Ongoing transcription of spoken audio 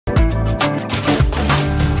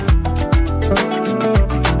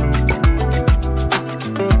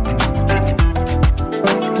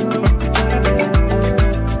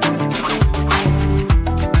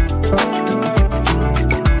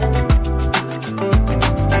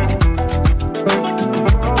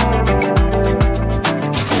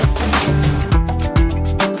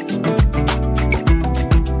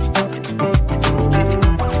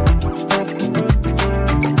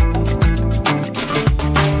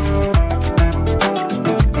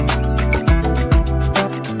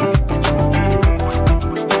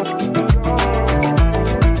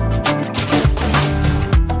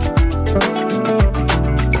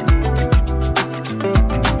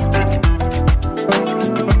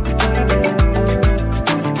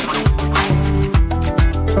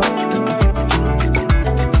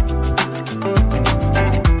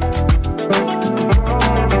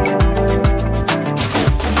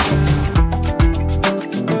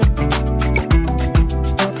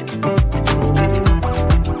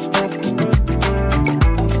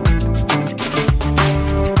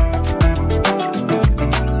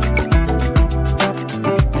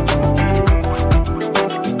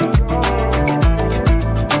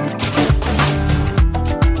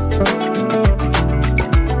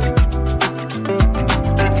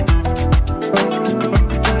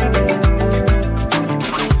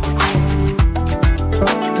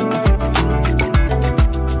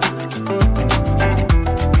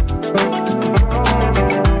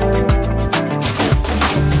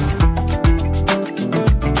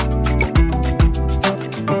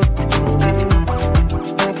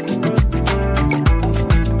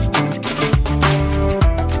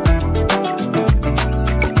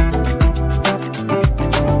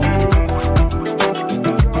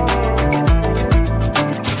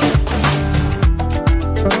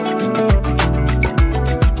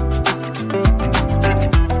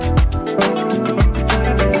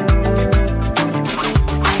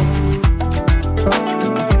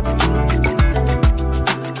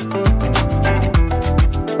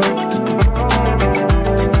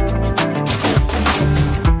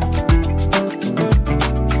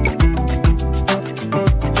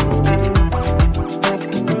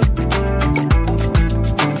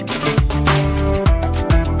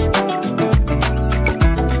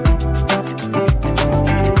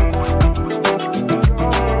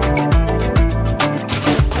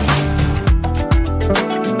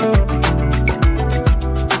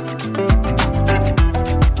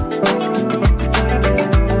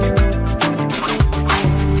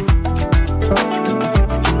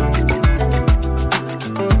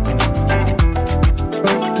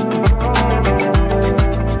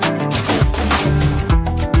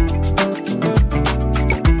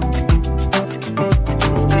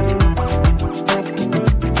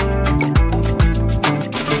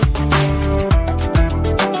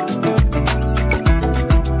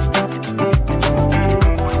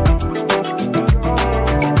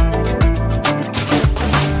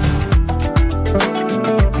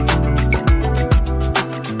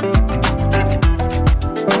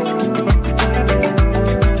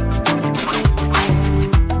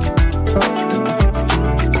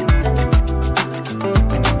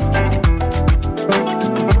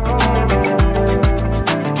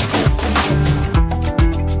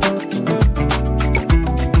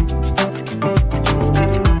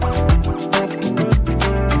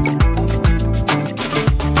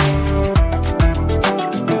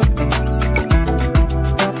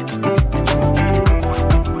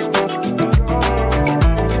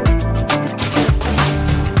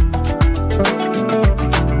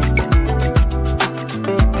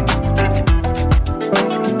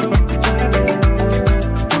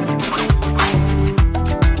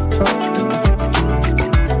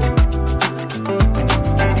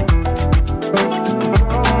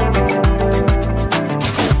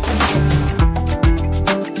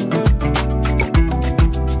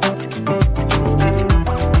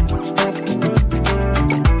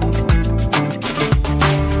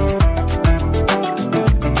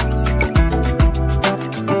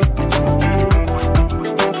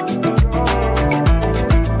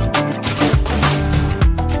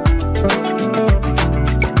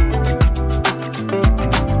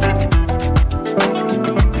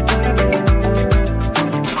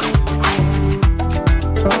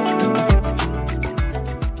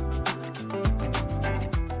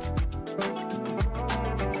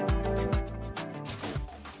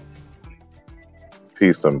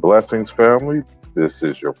Peace and blessings, family. This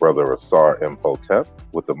is your brother asarimhotep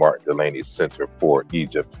with the Martin Delaney Center for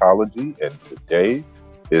Egyptology, and today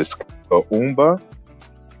is Kuumba,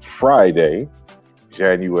 Friday,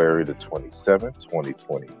 January the 27th,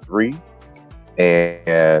 2023,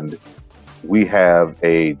 and we have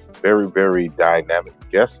a very, very dynamic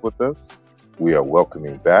guest with us. We are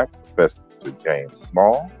welcoming back Professor James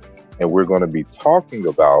Small, and we're going to be talking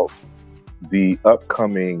about the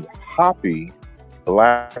upcoming Hoppy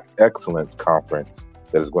Black Excellence Conference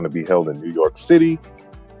that is going to be held in New York City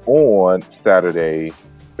on Saturday,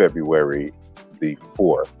 February the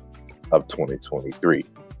 4th of 2023.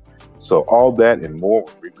 So all that and more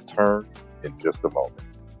when we return in just a moment.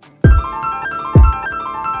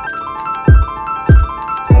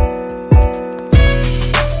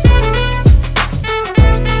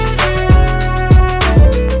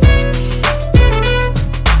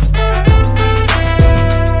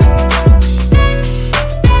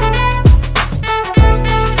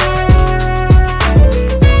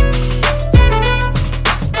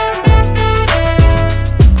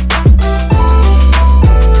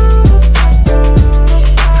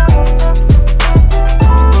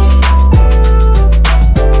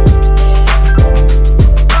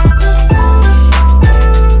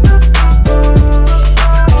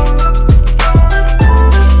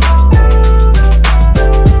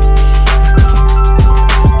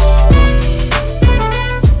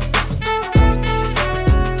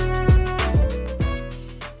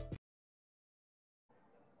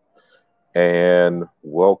 And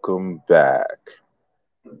welcome back.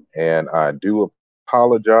 And I do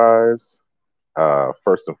apologize,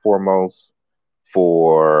 first and foremost,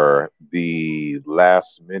 for the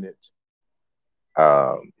last minute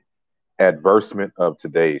advertisement of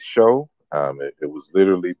today's show. It was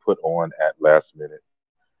literally put on at last minute.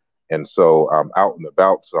 And so I'm out and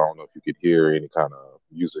about, so I don't know if you could hear any kind of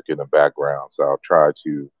music in the background. So I'll try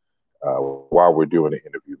to, while we're doing the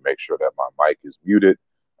interview, make sure that my mic is muted.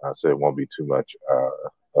 So it won't be too much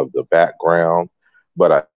of the background.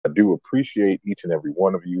 But I do appreciate each and every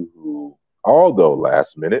one of you who, although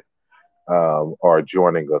last minute, are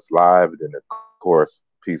joining us live. And then, of course,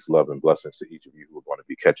 peace, love, and blessings to each of you who are going to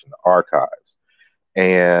be catching the archives.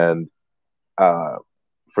 And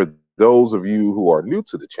for those of you who are new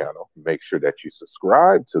to the channel, make sure that you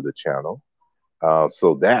subscribe to the channel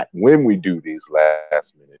so that when we do these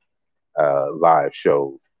last minute live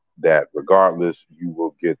shows, that regardless, you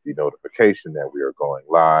will get the notification that we are going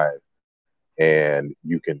live and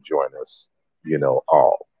you can join us,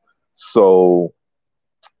 all. So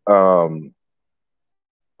a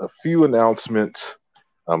few announcements.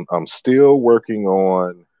 I'm still working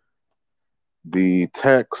on the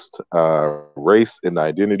text, Race and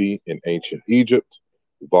Identity in Ancient Egypt,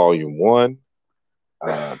 Volume 1,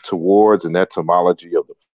 towards an etymology of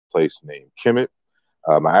the place named Kemet.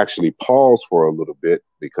 I actually paused for a little bit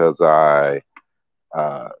because I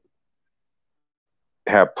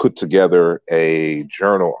have put together a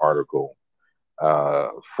journal article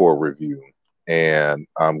for review, and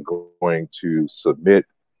I'm going to submit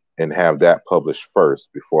and have that published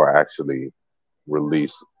first before I actually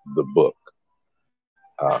release the book.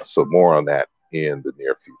 So more on that in the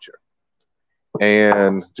near future.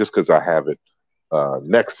 And just because I have it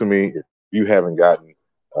next to me, if you haven't gotten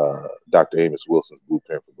Dr. Amos Wilson's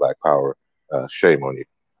Blueprint for Black Power, shame on you.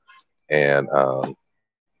 And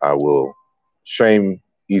I will shame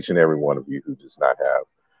each and every one of you who does not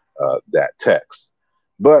have that text.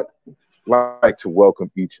 But I'd like to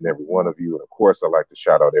welcome each and every one of you. And of course, I'd like to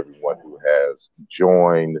shout out everyone who has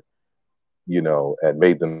joined, and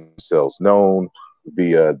made themselves known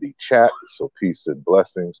via the chat. So peace and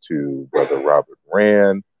blessings to Brother Robert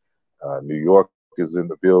Rand. New York is in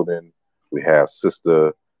the building. We have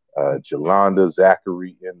Sister Jolanda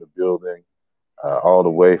Zachary in the building, all the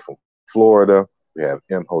way from Florida. We have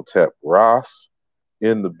Imhotep Ross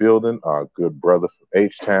in the building. Our good brother from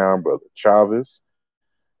H-Town, Brother Chavez,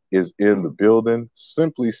 is in the building.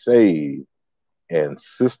 Simply Saved and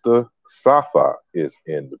Sister Safa is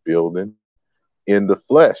in the building. In the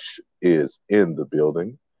Flesh is in the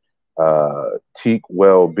building. Teak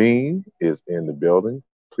Wellbeing is in the building.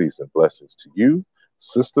 Peace and blessings to you.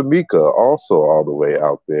 Sister Mika, also all the way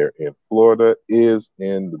out there in Florida, is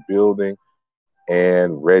in the building.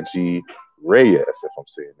 And Reggie Reyes, if I'm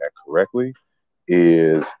saying that correctly,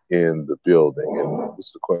 is in the building. And this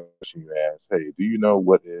is a question you asked. Hey, do you know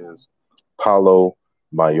what is Palo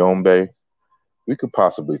Mayombe? We could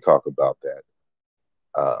possibly talk about that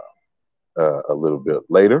a little bit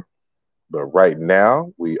later. But right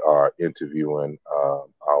now, we are interviewing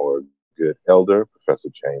our good elder, Professor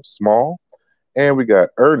James Small. And we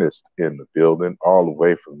got Ernest in the building, all the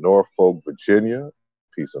way from Norfolk, Virginia.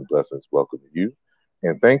 Peace and blessings. Welcome to you.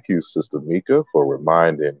 And thank you, Sister Mika, for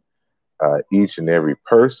reminding each and every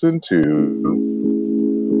person to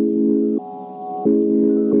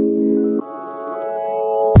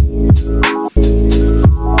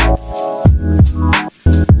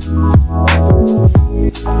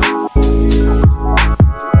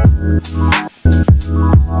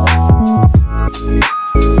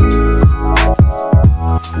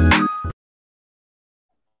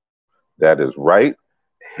that is right.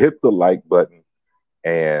 Hit the like button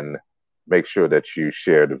and make sure that you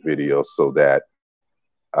share the video so that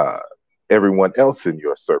uh, everyone else in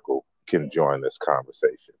your circle can join this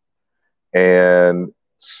conversation. And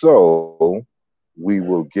so we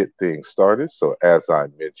will get things started. So as I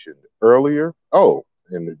mentioned earlier,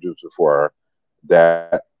 and just before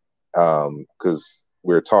that, because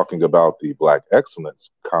we're talking about the Black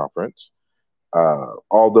Excellence Conference.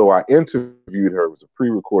 Although I interviewed her, it was a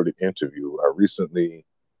pre-recorded interview. I recently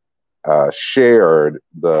shared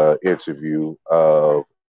the interview of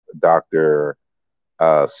Dr.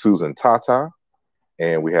 Susan Tata,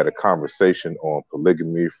 and we had a conversation on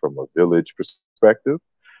polygamy from a village perspective.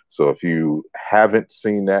 So if you haven't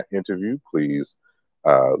seen that interview, please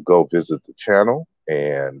go visit the channel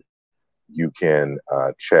and you can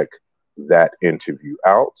check that interview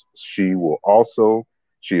out. She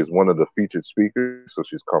is one of the featured speakers, so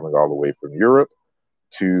she's coming all the way from Europe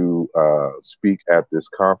to speak at this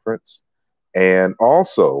conference. And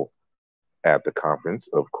also at the conference,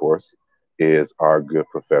 of course, is our good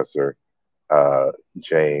professor,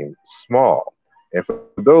 James Small. And for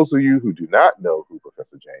those of you who do not know who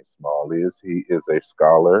Professor James Small is, he is a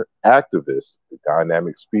scholar, activist,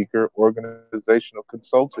 dynamic speaker, organizational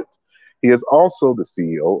consultant. He is also the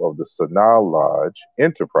CEO of the Sanaa Lodge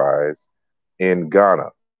Enterprise in Ghana.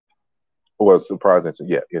 Or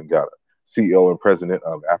in Ghana. CEO and president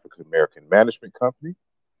of African American Management Company,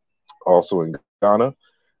 also in Ghana.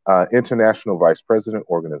 International Vice President,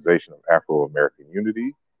 Organization of Afro-American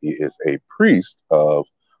Unity. He is a priest of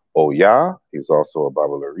Oya. He's also a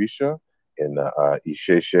Babalarisha in the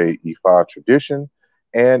Isheshe Ifa tradition,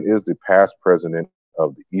 and is the past president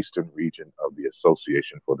of the Eastern region of the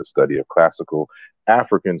Association for the Study of Classical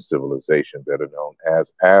African Civilization, better known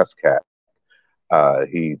as ASCAC.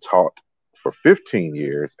 He taught for 15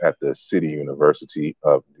 years at the City University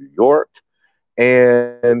of New York.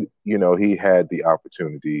 And, he had the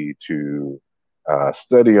opportunity to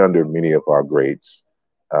study under many of our greats,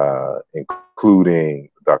 including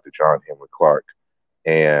Dr. John Henry Clark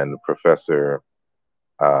and Professor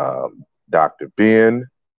Dr. Ben,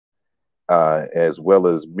 as well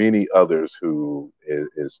as many others who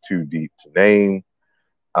is too deep to name.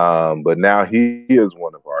 But now he is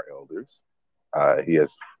one of our elders. He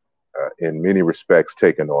has, in many respects,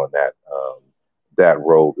 taken on that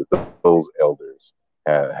role that those elders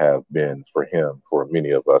have been for him, for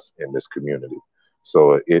many of us in this community.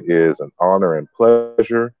 So it is an honor and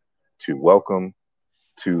pleasure to welcome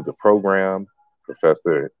to the program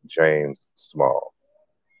Professor James Small.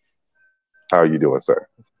 How are you doing, sir?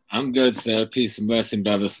 I'm good, sir. Peace and blessing,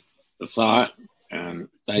 Brother Assad. And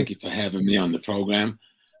thank you for having me on the program.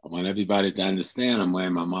 I want everybody to understand I'm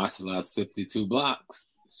wearing my martial arts 52 blocks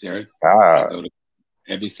shirts. I go to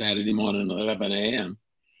every Saturday morning at 11 a.m.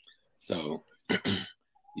 So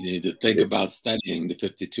you need to think about studying the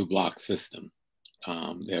 52 block system.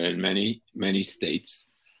 They're in many, many states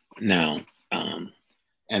now.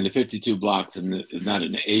 And the 52 blocks is not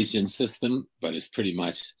an Asian system, but it's pretty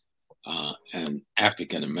much an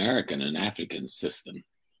African-American and African system.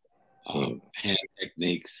 Hand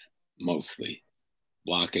techniques mostly.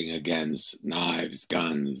 Blocking against knives,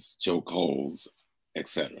 guns, chokeholds,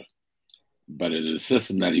 etc. But it is a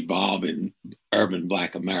system that evolved in urban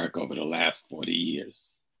Black America over the last 40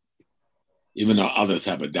 years, even though others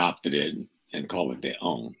have adopted it and call it their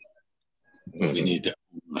own. But we need to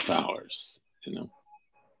own ours,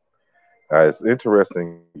 It's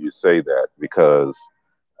interesting you say that because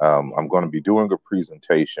I'm going to be doing a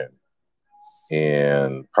presentation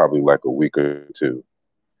in probably like a week or two.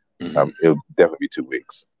 It'll definitely be 2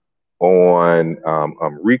 weeks on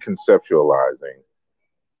reconceptualizing,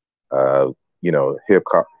 hip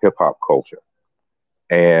hop culture,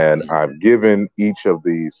 and I've given each of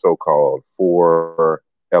the so-called 4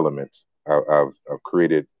 elements. I've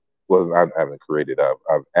created. Well, I haven't created.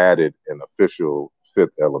 I've added an official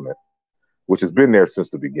 5th element, which has been there since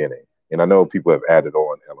the beginning. And I know people have added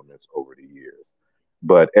on elements over the years,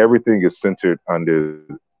 but everything is centered under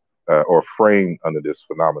or framed under this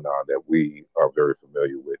phenomenon that we are very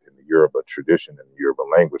familiar with in the Yoruba tradition and the Yoruba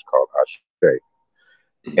language called Ashe.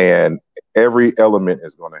 And every element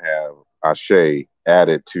is going to have Ashe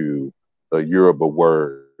added to a Yoruba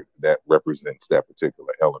word that represents that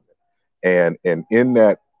particular element. And in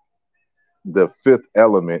that, the fifth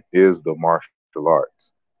element is the martial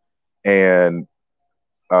arts, and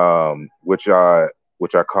which I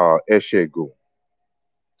call Eshegun.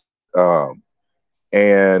 Um,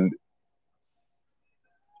 and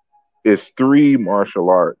it's three martial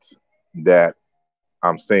arts that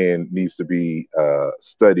I'm saying needs to be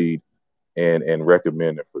studied and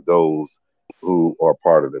recommended for those who are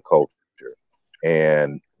part of the culture.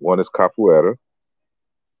 And one is capoeira,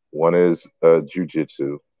 one is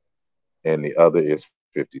jujitsu, and the other is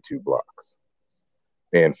 52 blocks.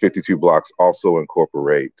 And 52 blocks also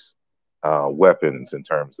incorporates weapons in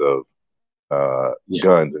terms of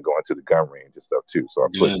guns and going to the gun range and stuff too. So I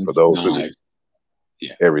put for those who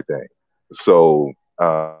everything. So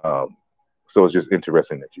so it's just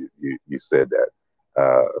interesting that you said that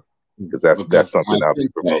because that's something I'll be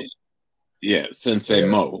promoting. Yeah, Sensei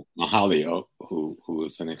Mo Mahalio, who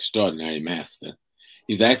is an extraordinary master.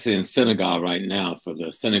 He's actually in Senegal right now for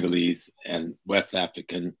the Senegalese and West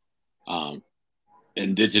African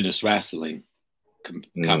indigenous wrestling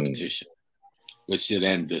competition, which should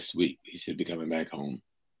end this week. He should be coming back home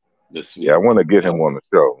this week. Yeah, I want to get him on the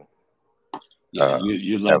show. Yeah,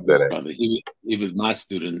 you love this brother. He was my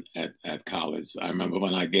student at college. I remember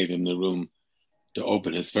when I gave him the room to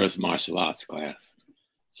open his first martial arts class.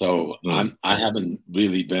 So I haven't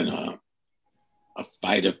really been a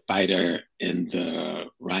fighter in the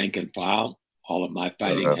rank and file. All of my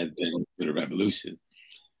fighting has been for the revolution.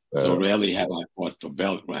 So rarely have I fought for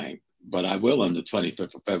belt rank, but I will on the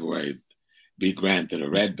 25th of February be granted a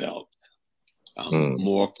red belt,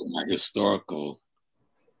 more for my historical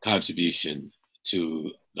contribution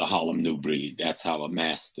to the Harlem New Breed. That's how a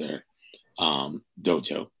master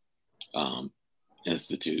dojo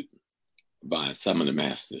institute by some of the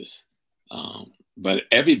masters. But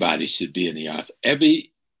everybody should be in the arts.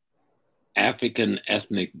 Every African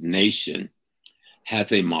ethnic nation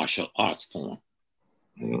has a martial arts form.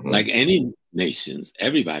 Like any nations,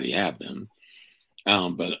 everybody have them.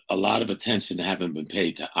 But a lot of attention haven't been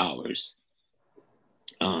paid to ours.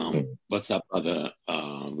 What's our brother?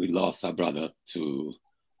 We lost our brother to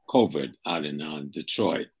COVID out in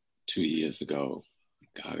Detroit 2 years ago.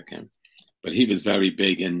 God, I can't. But he was very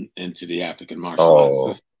big into the African martial arts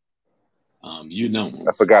system. You know him.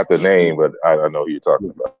 I forgot the name, but I know who you're talking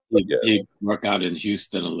about. He worked out in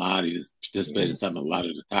Houston a lot. He was participating in a lot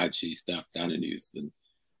of the Tai Chi stuff down in Houston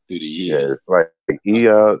through the years. Yeah, it's like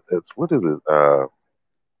it's what is it?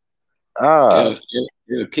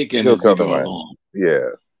 It'll kick in as we go along. Yeah.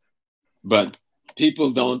 But people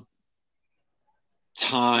don't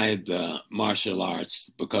tie the martial arts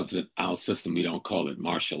because of our system. We don't call it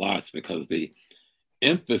martial arts because the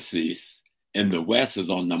emphasis in the West is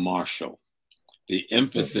on the martial. The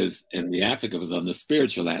emphasis in the Africa was on the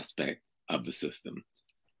spiritual aspect of the system.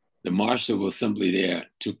 The martial was simply there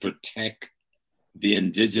to protect the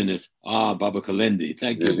indigenous. Baba Kalindi,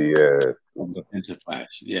 thank you. Yes.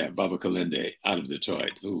 Interflash. Yeah, Baba Kalindi out of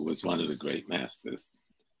Detroit, who was one of the great masters.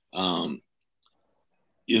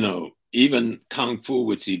 You know, even Kung Fu,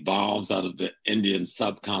 which evolves out of the Indian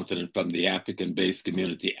subcontinent from the African-based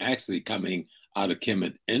community, actually coming out of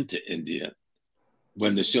Kemet into India.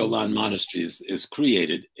 When the Sholan monastery is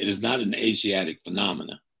created, it is not an Asiatic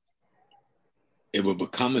phenomenon. It will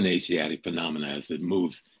become an Asiatic phenomenon as it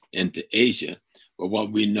moves into Asia. But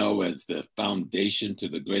what we know as the foundation to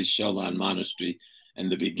the great Sholan monastery and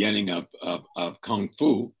the beginning of Kung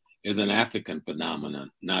Fu is an African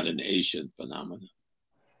phenomenon, not an Asian phenomenon.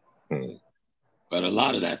 But a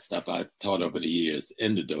lot of that stuff I've taught over the years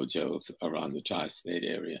in the dojos around the tri-state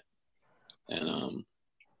area. And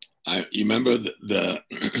you remember the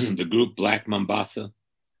the group Black Mombasa?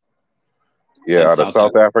 Yeah, out of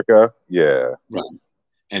South Africa. Yeah. Right.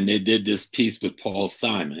 And they did this piece with Paul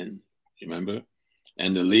Simon, you remember?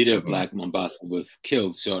 And the leader of Black Mombasa was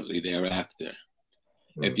killed shortly thereafter.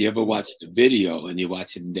 If you ever watch the video and you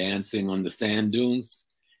watch him dancing on the sand dunes,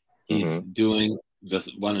 he's doing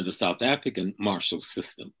one of the South African martial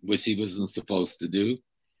system, which he wasn't supposed to do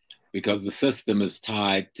because the system is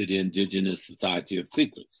tied to the Indigenous Society of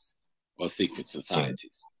Secrets or secret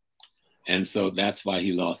societies. And so that's why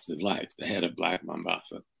he lost his life, the head of Black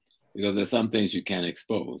Mombasa, because there's some things you can't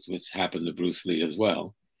expose, which happened to Bruce Lee as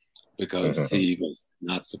well, because he was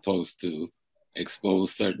not supposed to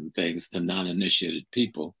expose certain things to non-initiated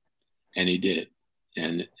people, and he did.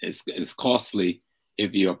 And it's costly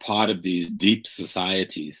if you're part of these deep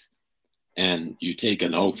societies and you take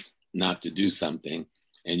an oath not to do something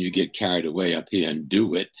and you get carried away up here and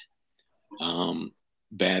do it.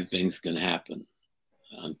 bad things can happen,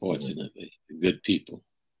 unfortunately, to good people.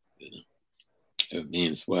 You know, it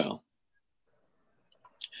means well.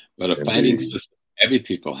 But a fighting system, every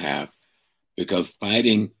people have, because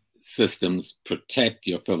fighting systems protect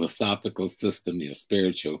your philosophical system, your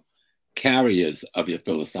spiritual carriers of your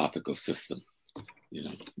philosophical system. You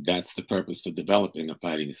know, that's the purpose for developing a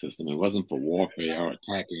fighting system. It wasn't for warfare or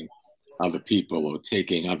attacking other people or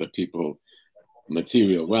taking other people's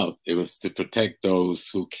material wealth. It was to protect those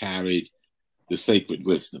who carried the sacred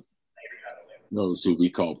wisdom, those who we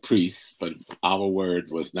call priests, but our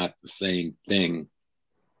word was not the same thing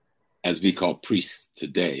as we call priests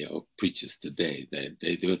today or preachers today.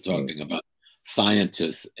 They were talking about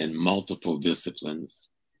scientists in multiple disciplines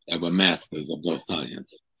that were masters of those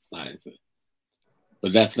sciences.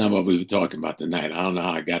 But that's not what we were talking about tonight. I don't know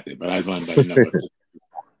how I got there, but I wanted to know what this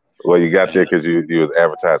Well, you got there because you was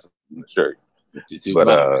advertising the shirt. But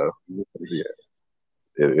yeah,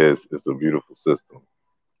 it's a beautiful system.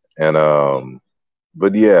 And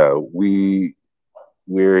but yeah, we're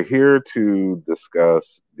here to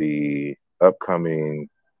discuss the upcoming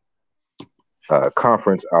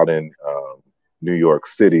conference out in New York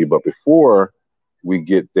City. But before we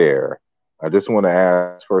get there, I just want to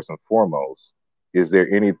ask first and foremost, is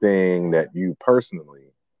there anything that you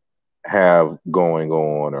personally have going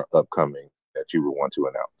on or upcoming that you would want to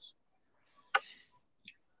announce?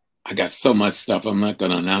 I got so much stuff. I'm not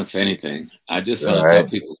going to announce anything. I just want to tell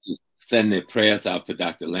people to send their prayers out for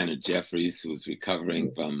Dr. Leonard Jeffries, who's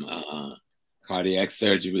recovering from cardiac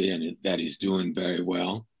surgery and that he's doing very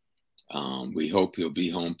well. We hope he'll be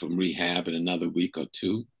home from rehab in another week or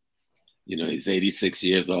two. You know, he's 86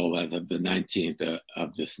 years old as of the 19th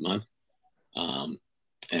of this month.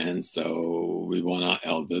 And so we want our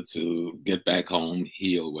elder to get back home,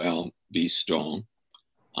 heal well, be strong.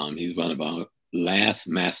 He's one of our last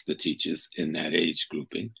master teachers in that age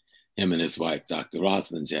grouping, him and his wife, Dr.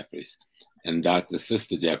 Rosalind Jeffries. And Dr.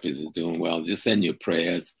 Sister Jeffries is doing well. Just send your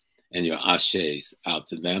prayers and your ashes out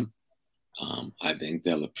to them. I think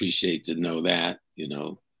they'll appreciate to know that. You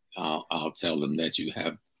know, I'll tell them that you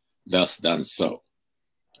have thus done so.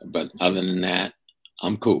 But other than that,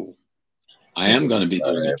 I'm cool. I am going to be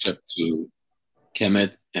doing a trip to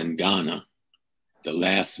Kemet and Ghana the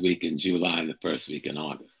last week in July, the first week in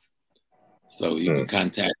August. So you can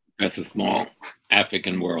contact Professor Small,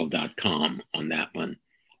 AfricanWorld.com on that one,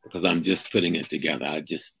 because I'm just putting it together. I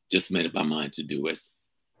just made up my mind to do it.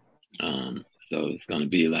 So it's going to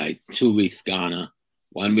be like 2 weeks Ghana,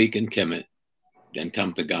 1 week in Kemet, then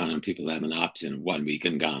come to Ghana, and people have an option 1 week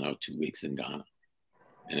in Ghana or 2 weeks in Ghana.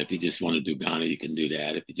 And if you just want to do Ghana, you can do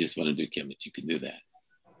that. If you just want to do Kemet, you can do that.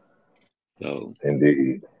 So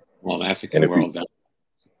indeed, well, African World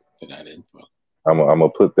for that info. I'm gonna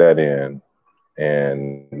put that in,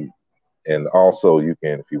 and also you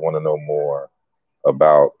can, if you want to know more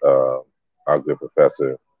about our good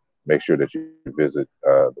professor, make sure that you visit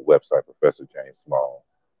the website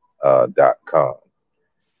ProfessorJamesSmall.com.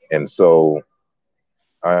 And so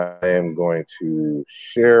I am going to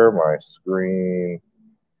share my screen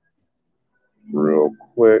real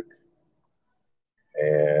quick,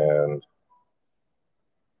 and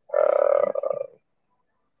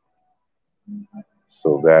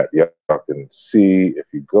so that y'all can see. If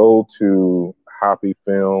you go to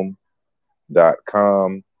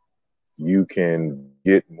hoppyfilm.com, you can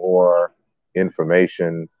get more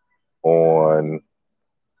information on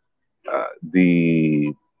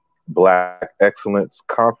the Black Excellence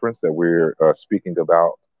Conference that we're speaking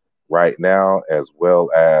about right now, as well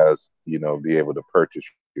as, you know, be able to purchase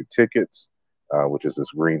your tickets, which is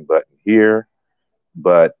this green button here.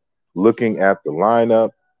 But looking at the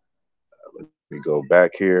lineup, let me go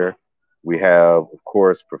back here. We have, of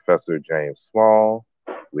course, Professor James Small.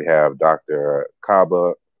 We have Dr.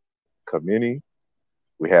 Kaba Kamini.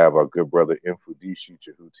 We have our good brother Infudishi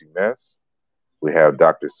Chahuti Mess. We have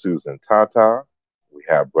Dr. Susan Tata. We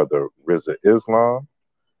have Brother Riza Islam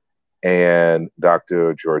and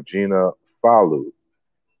Dr. Georgina Falu.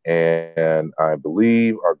 And I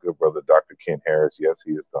believe our good brother Dr. Ken Harris, yes,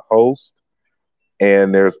 he is the host.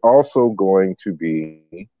 And there's also going to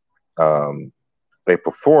be a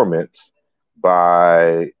performance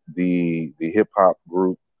by the hip hop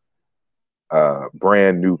group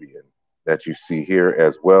Brand Nubian that you see here,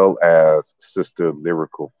 as well as Sister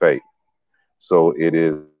Lyrical Faith. So it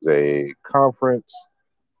is a conference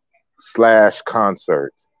 /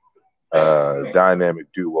 concert dynamic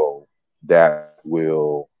duo that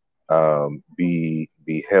will be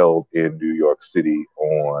held in New York City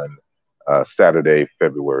on Saturday,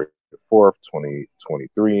 February 4th,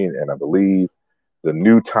 2023. And I believe the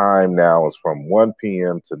new time now is from 1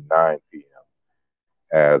 p.m. to 9 p.m.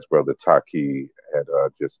 as Brother Taki had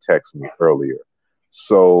just texted me earlier.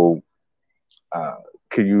 So,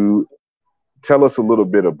 can you tell us a little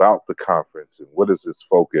bit about the conference and what is its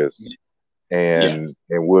focus, and Yes.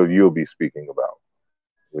 and what you'll be speaking about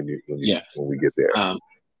when Yes. we get there?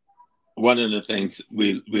 One of the things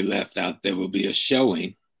we left out, there will be a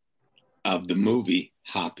showing of the movie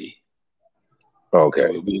Happy. Okay.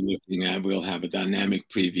 That we'll be looking at. We'll have a dynamic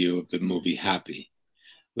preview of the movie Happy.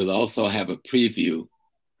 We'll also have a preview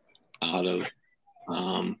out of,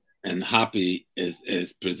 and Happy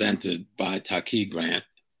is presented by Taki Grant.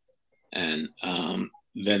 And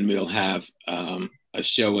then we'll have a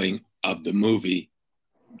showing of the movie,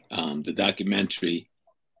 the documentary,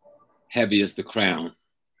 Heavy as the Crown,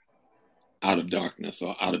 Out of Darkness,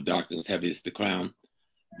 or Out of Darkness, Heavy as the Crown,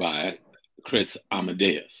 by Chris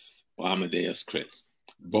Amadeus, or Amadeus Chris.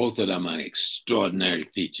 Both of them are extraordinary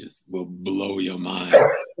features, will blow your mind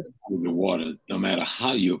through the water, no matter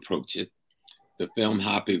how you approach it. The film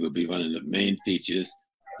Happy will be one of the main features.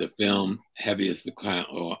 The film Heavy as the Crown,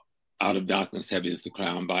 or Out of Darkness, Heavy as the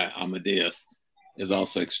Crown by Amadeus, is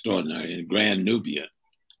also extraordinary. And Grand Nubia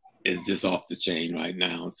is just off the chain right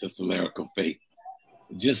now. It's just a lyrical faith.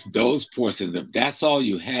 Just those portions, if that's all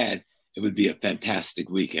you had, it would be a fantastic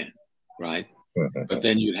weekend, right? But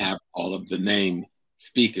then you have all of the name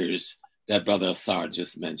speakers that Brother Asar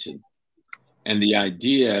just mentioned. And the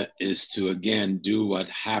idea is to, again, do what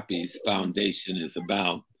Happy's foundation is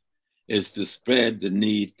about, is to spread the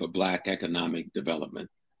need for Black economic development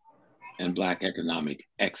and Black economic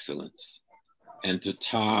excellence, and to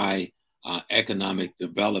tie economic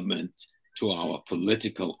development to our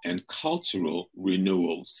political and cultural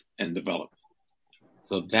renewals and development.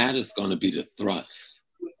 So that is going to be the thrust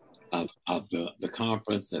of the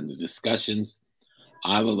conference and the discussions.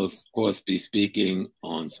 I will, of course, be speaking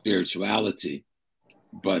on spirituality,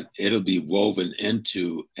 but it'll be woven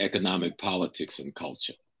into economic politics and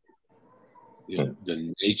culture, you know,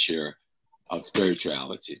 the nature of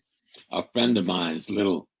spirituality. A friend of mine's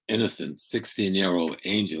little innocent 16-year-old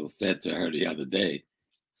angel said to her the other day,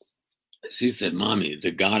 she said, "Mommy,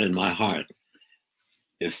 the God in my heart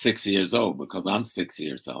is 6 years old because I'm 6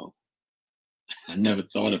 years old." I never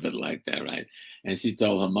thought of it like that, right? And she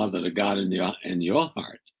told her mother, the God in your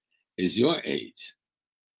heart is your age,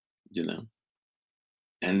 you know?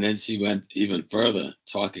 And then she went even further,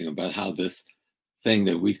 talking about how this thing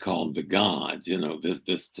that we call the God, you know,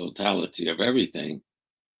 this totality of everything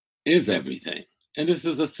is everything. And this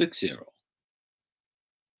is a 6-year-old.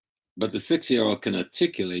 But the 6-year-old can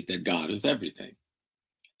articulate that God is everything,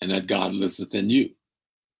 and that God lives within you,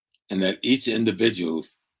 and that each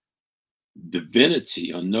individual's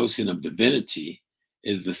divinity or notion of divinity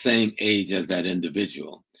is the same age as that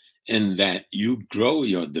individual, in that you grow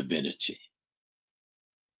your divinity.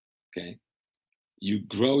 Okay? You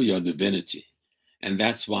grow your divinity. And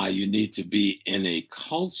that's why you need to be in a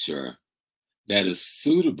culture that is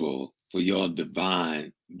suitable for your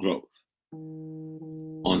divine growth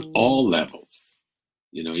on all levels,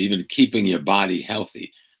 you know, even keeping your body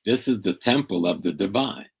healthy. This is the temple of the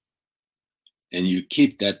divine. And you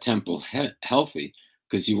keep that temple healthy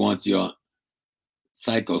because you want your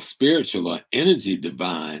psycho-spiritual or energy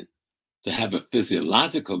divine to have a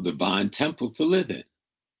physiological divine temple to live in.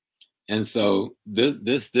 And so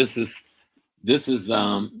this is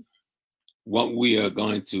what we are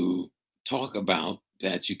going to talk about,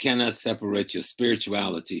 that you cannot separate your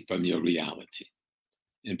spirituality from your reality.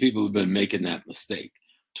 And people have been making that mistake,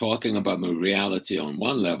 talking about my reality on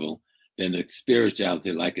one level, then the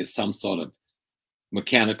spirituality like it's some sort of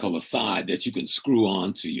mechanical aside that you can screw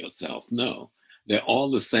on to yourself. No, they're all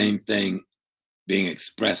the same thing being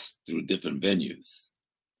expressed through different venues,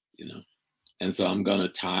 you know. And so I'm going to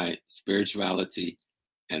tie spirituality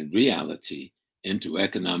and reality into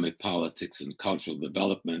economic politics and cultural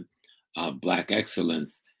development of Black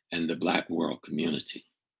excellence and the Black world community.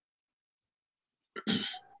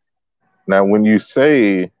 Now, when you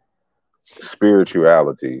say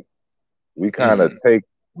spirituality, we kind of take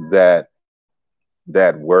that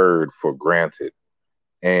word for granted,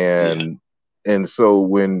 and so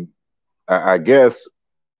when I guess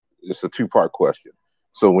it's a two-part question.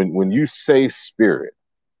 So when you say spirit,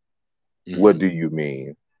 what do you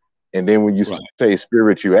mean? And then when you say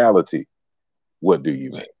spirituality, what do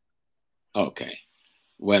you mean? Okay.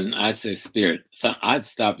 When I say spirit, so I'd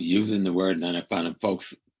stop using the word, and then I find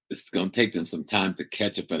folks, it's going to take them some time to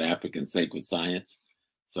catch up at African sacred science.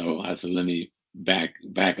 So I said, let me back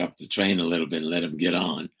up the train a little bit and let them get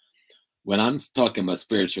on. When I'm talking about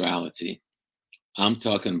spirituality, I'm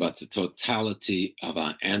talking about the totality of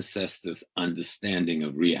our ancestors' understanding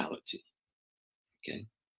of reality. Okay.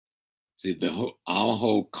 See, our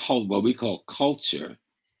whole what we call culture,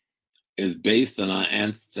 is based on our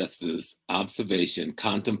ancestors' observation,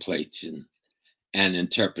 contemplation, and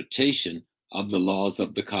interpretation of the laws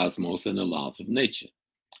of the cosmos and the laws of nature.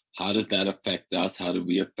 How does that affect us? How do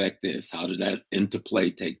we affect this? How did that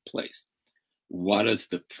interplay take place? What is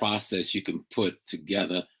the process you can put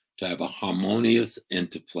together to have a harmonious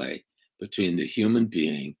interplay between the human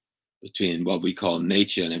being, between what we call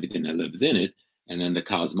nature and everything that lives in it, and then the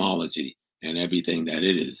cosmology and everything that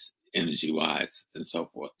it is, energy-wise and so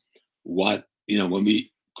forth? When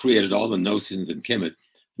we created all the notions in Kemet,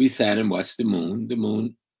 we sat and watched the moon. The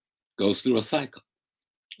moon goes through a cycle.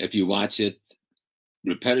 If you watch it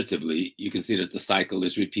repetitively, you can see that the cycle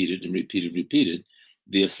is repeated and repeated.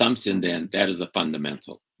 The assumption then, that is a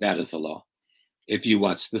fundamental, that is a law. If you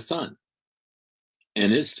watch the sun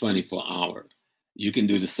and it's 24 hours, you can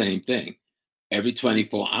do the same thing. Every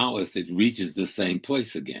 24 hours, it reaches the same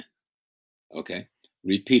place again. Okay?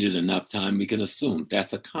 Repeated enough time, we can assume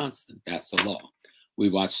that's a constant, that's a law. We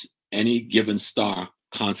watch any given star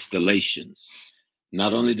constellations.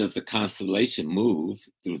 Not only does the constellation move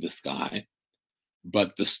through the sky,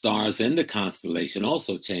 but the stars in the constellation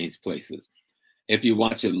also change places. If you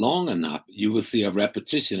watch it long enough, you will see a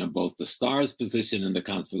repetition of both the star's position and the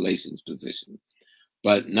constellation's position.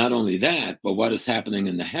 But not only that, but what is happening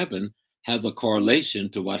in the heaven has a correlation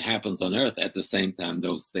to what happens on Earth at the same time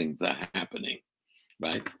those things are happening,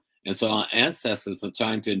 right? And so our ancestors are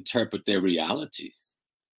trying to interpret their realities.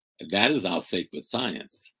 That is our sacred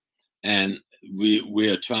science. And we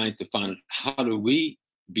are trying to find how do we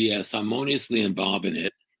be as harmoniously involved in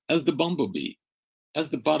it as the bumblebee, as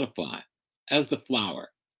the butterfly, as the flower,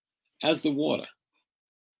 as the water.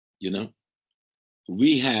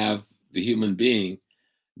 We have, the human being,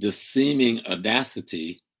 the seeming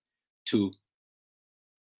audacity to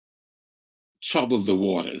trouble the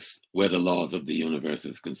waters where the laws of the universe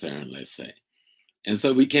is concerned, let's say. And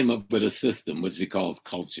so we came up with a system which we call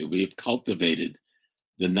culture. We've cultivated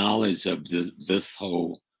the knowledge of this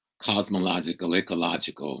whole cosmological,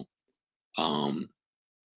 ecological,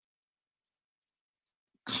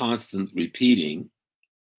 constant repeating,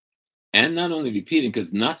 and not only repeating,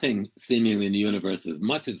 because nothing seemingly in the universe, as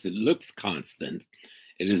much as it looks constant,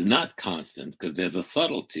 it is not constant, because there's a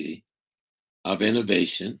subtlety of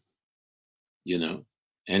innovation, and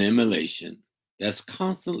immolation that's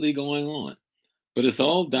constantly going on. But it's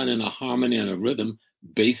all done in a harmony and a rhythm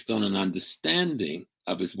based on an understanding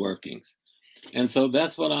of its workings. And so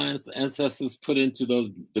that's what our ancestors put into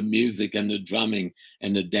the music and the drumming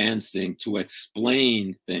and the dancing to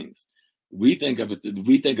explain things.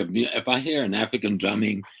 If I hear an African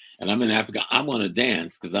drumming and I'm in Africa, I want to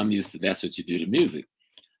dance because I'm used to that's what you do to music.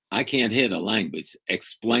 I can't hear the language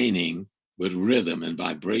explaining with rhythm and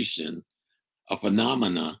vibration a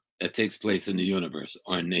phenomena that takes place in the universe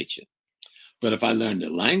or in nature. But if I learn the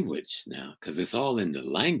language now, because it's all in the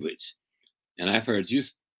language, and I've heard you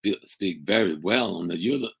speak very well on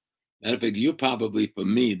the matter of fact, you're probably, for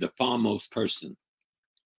me, the foremost person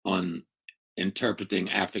on interpreting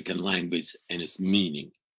African language and its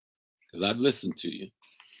meaning, because I've listened to you.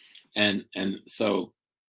 And so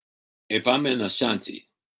if I'm in Ashanti,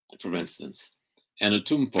 for instance, and a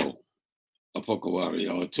Tumfo, a Pokowari,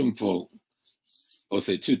 or a Tumfo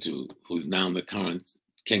Osetutu, who's now the current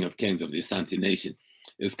King of Kings of the Ashanti Nation,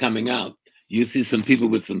 is coming out, you see some people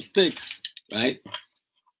with some sticks, right?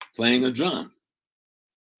 Playing a drum.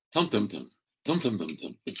 Tum, tum, tum, tum, tum, tum,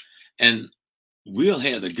 tum. And we'll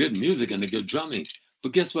hear the good music and the good drumming.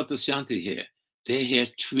 But guess what the Ashanti hear? They hear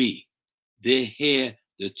tree. They hear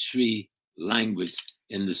the tree language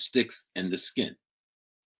in the sticks and the skin.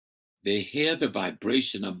 They hear the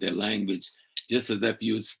vibration of their language just as if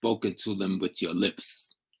you had spoken to them with your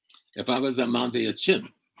lips. If I was at Mount Achim,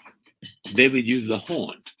 they would use a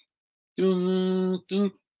horn. And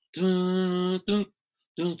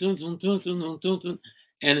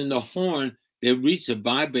in the horn, they reach a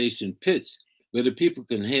vibration pitch where the people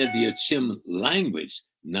can hear the Achim language,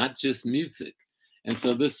 not just music. And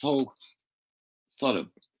so this whole so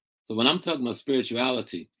when I'm talking about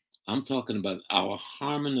spirituality, I'm talking about our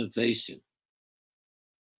harmonization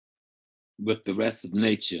with the rest of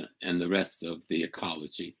nature and the rest of the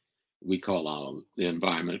ecology we call the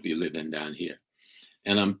environment we live in down here.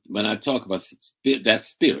 And when I talk about that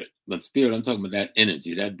spirit, I'm talking about that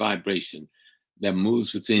energy, that vibration that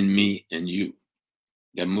moves between me and you,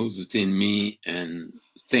 that moves between me and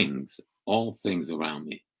things, all things around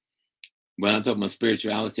me. When I'm talking about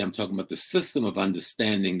spirituality, I'm talking about the system of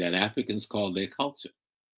understanding that Africans call their culture.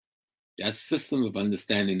 That system of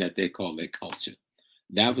understanding that they call their culture.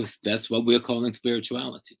 That's what we're calling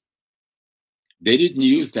spirituality. They didn't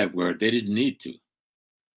use that word. They didn't need to.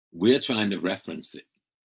 We're trying to reference it.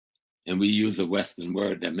 And we use a Western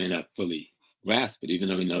word that may not fully grasp it, even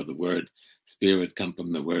though we know the word spirit come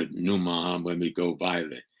from the word pneuma when we go by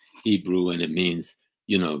the Hebrew, and it means,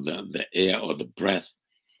 you know, the air or the breath.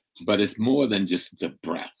 But it's more than just the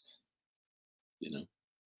breath, you know.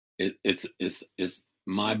 It's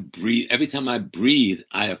my breathe. Every time I breathe,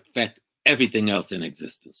 I affect everything else in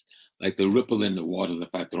existence, like the ripple in the waters if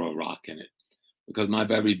I throw a rock in it, because my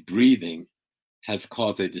very breathing has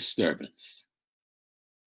caused a disturbance,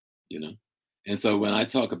 you know. And so when I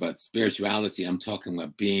talk about spirituality, I'm talking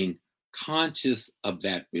about being conscious of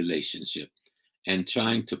that relationship and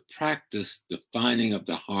trying to practice the finding of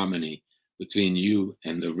the harmony between you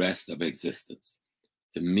and the rest of existence.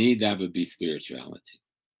 To me, that would be spirituality.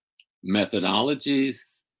 Methodologies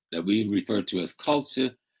that we refer to as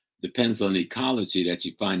culture depends on the ecology that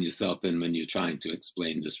you find yourself in when you're trying to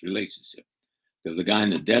explain this relationship. Because the guy in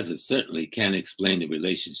the desert certainly can't explain the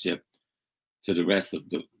relationship to the rest of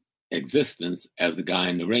the existence as the guy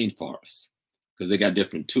in the rainforest, because they got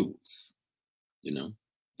different tools, you know.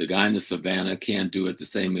 The guy in the savannah can't do it the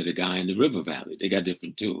same way the guy in the river valley. They got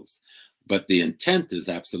different tools, but the intent is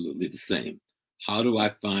absolutely the same. How do I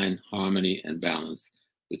find harmony and balance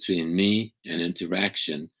between me and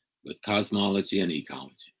interaction with cosmology and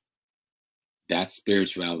ecology? That's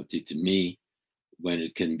spirituality to me, when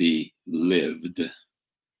it can be lived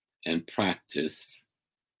and practiced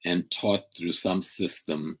and taught through some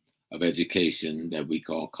system of education that we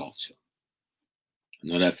call culture. I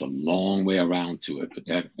know that's a long way around to it, but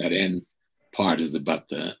that end part is about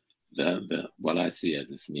the what I see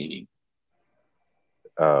as its meaning.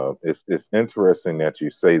 It's interesting that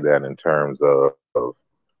you say that in terms of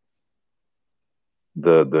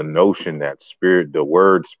the notion that the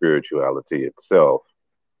word spirituality itself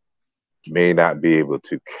may not be able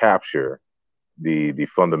to capture the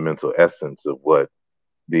fundamental essence of what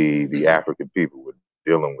the African people were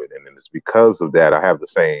dealing with. And it's because of that I have the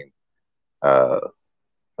same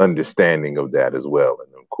understanding of that as well.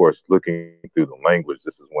 And of course, looking through the language,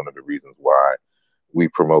 this is one of the reasons why we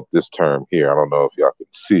promote this term here. I don't know if y'all can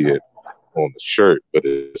see it on the shirt, but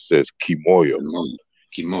it says kimoyo.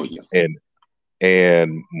 Kimoyo.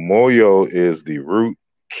 And moyo is the root,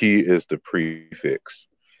 ki is the prefix.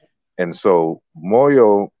 And so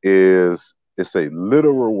moyo it's a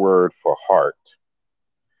literal word for heart,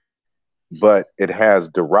 but it has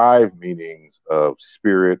derived meanings of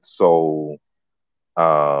spirit, soul,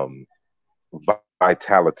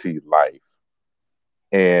 vitality, life.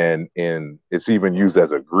 And it's even used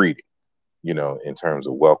as a greeting, you know, in terms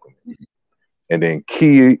of welcoming. And then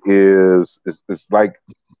ki it's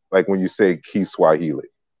like when you say Kiswahili,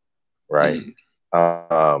 right?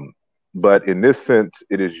 But in this sense,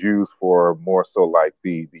 it is used for more so like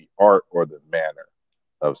the art or the manner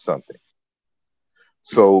of something.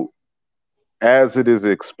 So as it is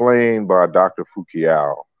explained by Dr.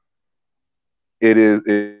 Fukuyama, it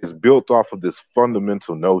is built off of this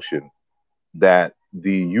fundamental notion that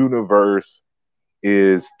the universe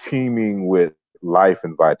is teeming with life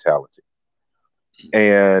and vitality.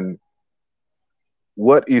 And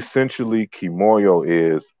what essentially kimoyo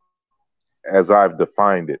is, as I've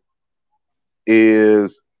defined it,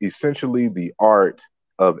 is essentially the art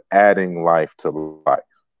of adding life to life.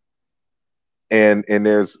 And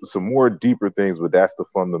there's some more deeper things, but that's the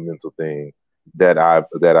fundamental thing that I've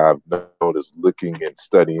noticed looking and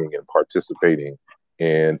studying and participating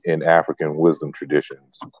in African wisdom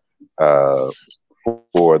traditions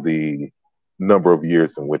for the number of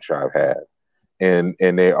years in which I've had. And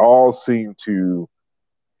they all seem to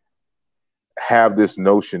have this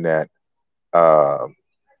notion that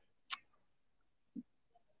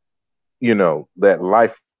you know, that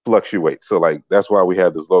life fluctuates. So like that's why we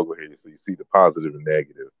have this logo here. So you see the positive and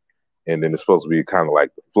negative, and then it's supposed to be kind of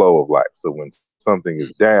like the flow of life. So when something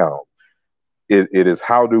is down, it is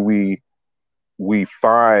how do we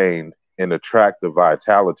find and attract the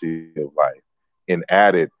vitality of life and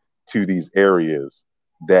add it to these areas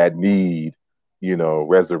that need, you know,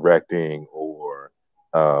 resurrecting or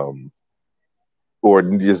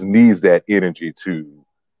just needs that energy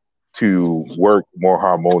to work more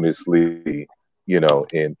harmoniously, you know,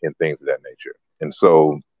 in things of that nature. And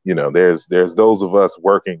so, you know, there's those of us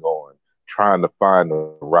working on trying to find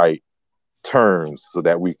the right terms so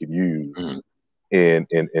that we can use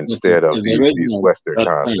instead of these Western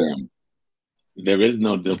concepts. There is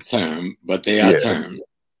no the term, but they are terms.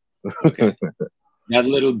 Okay. That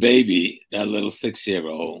little baby, that little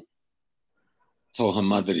 6-year-old, told her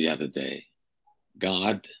mother the other day,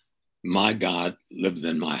 God, my God lives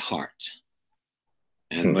in my heart.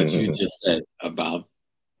 And what you just said about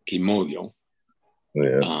kimoyo,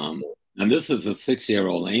 Yeah. And this is a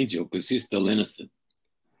 6-year-old angel because she's still innocent.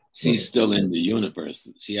 She's still in the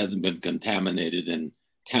universe. She hasn't been contaminated and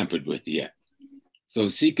tampered with yet. So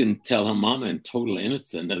she can tell her mama in total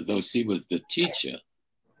innocence as though she was the teacher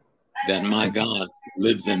that my God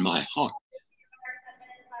lives in my heart.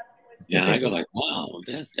 Yeah, I go like, wow,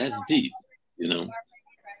 that's deep, you know.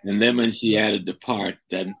 And then when she added the part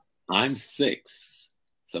that I'm 6,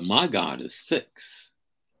 so my God is 6,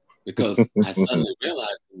 because I suddenly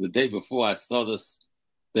realized the day before I saw this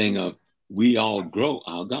thing of we all grow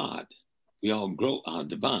our God, we all grow our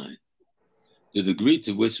divine. The degree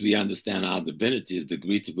to which we understand our divinity is the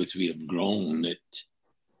degree to which we have grown it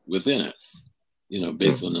within us, you know,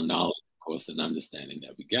 based on the knowledge, of course, and understanding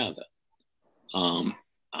that we gather.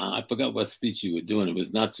 I forgot what speech you were doing. It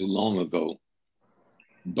was not too long ago,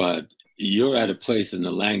 but you're at a place in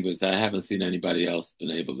the language that I haven't seen anybody else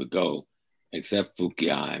been able to go except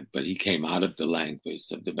Fukiai, but he came out of the language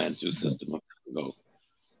of the Bantu system of Congo.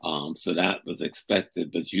 So that was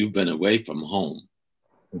expected, but you've been away from home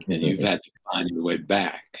and you've had to find your way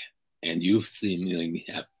back, and you seemingly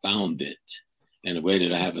have found it in a way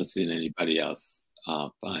that I haven't seen anybody else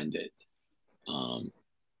find it.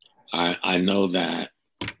 I know that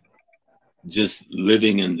just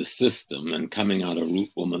living in the system and coming out of Root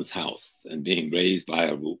Woman's house and being raised by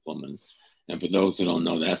a Root Woman. And for those who don't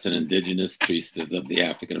know, that's an indigenous priestess of the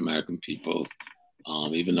African American peoples.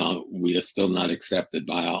 Even though we are still not accepted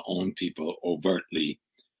by our own people overtly,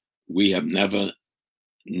 we have never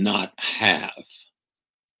not have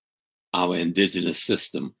our indigenous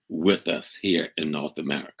system with us here in North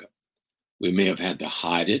America. We may have had to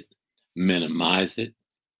hide it, minimize it,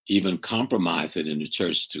 even compromise it in the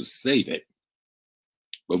church to save it,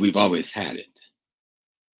 but we've always had it.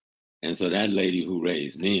 And so that lady who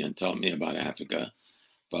raised me and taught me about Africa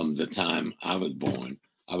from the time I was born,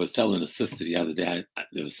 I was telling a sister the other day,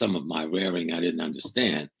 there was some of my rearing I didn't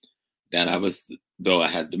understand, that I was, though I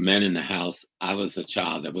had the men in the house, I was a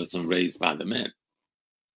child that wasn't raised by the men.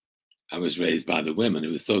 I was raised by the women.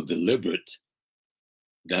 It was so deliberate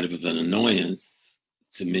that it was an annoyance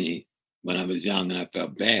to me when I was young, and I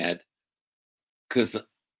felt bad because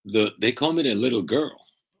they called me their little girl.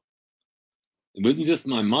 It wasn't just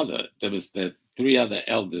my mother. There was the 3 other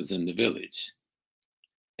elders in the village,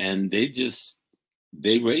 and they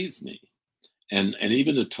raised me. And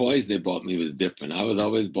even the toys they bought me was different. I was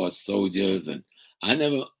always bought soldiers, and I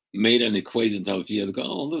never made an equation until a few years ago.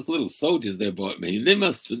 Oh, those little soldiers they bought me. They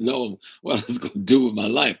must know what I was going to do with my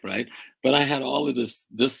life, right? But I had all of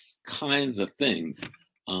this kinds of things.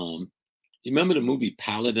 You remember the movie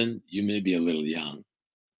Paladin? You may be a little young.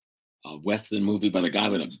 A Western movie, but a guy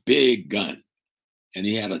with a big gun, and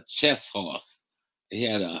he had a chess horse. He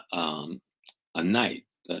had a knight,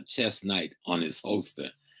 a chess knight on his holster,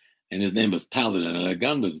 and his name was Paladin, and the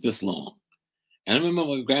gun was this long. And I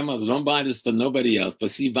remember my grandmother, don't buy this for nobody else, but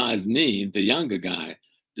she buys me, the younger guy,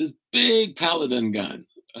 this big Paladin gun,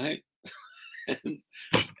 right? And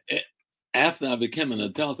after I became an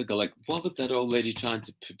adult, I go like, what was that old lady trying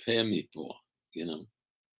to prepare me for? You know,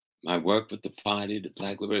 my work with the party, the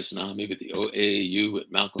Black Liberation Army, with the OAU, with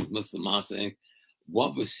Malcolm Muslim saying,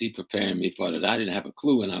 what was she preparing me for that I didn't have a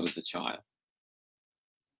clue when I was a child?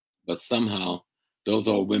 But somehow, those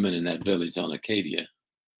old women in that village on Acadia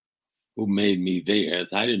who made me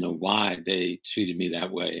theirs, I didn't know why they treated me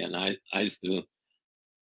that way. And I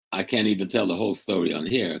can't even tell the whole story on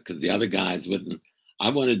here because the other guys wouldn't. I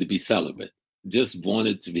wanted to be celibate. Just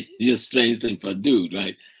wanted to be, just strange thing for a dude,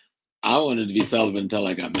 right? I wanted to be celibate until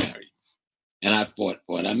I got married. And I fought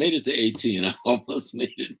for it. I made it to 18. I almost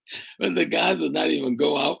made it. But the guys would not even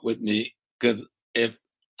go out with me because if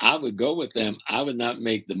I would go with them, I would not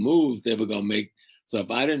make the moves they were going to make. So if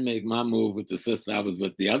I didn't make my move with the sister I was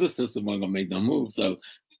with, the other sister wasn't going to make no move. So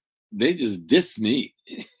they just dissed me.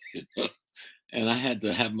 You know? And I had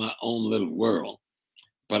to have my own little world.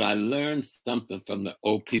 But I learned something from the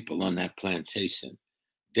old people on that plantation.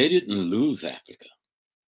 They didn't lose Africa.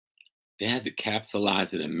 They had to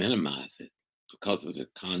capitalize it and minimize it because of the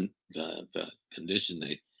condition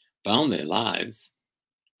they found their lives,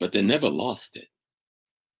 but they never lost it.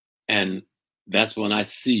 And that's when I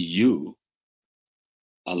see you.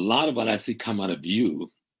 A lot of what I see come out of you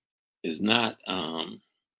is not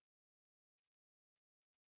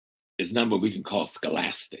what we can call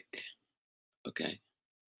scholastic. Okay.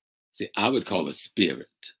 See, I would call it spirit,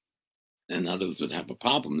 and others would have a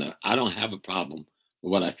problem there. I don't have a problem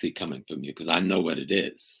with what I see coming from you because I know what it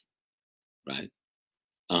is, right?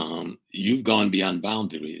 You've gone beyond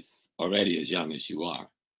boundaries already as young as you are,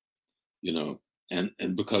 you know,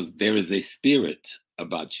 and because there is a spirit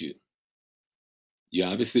about you You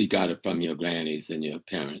obviously got it from your grannies and your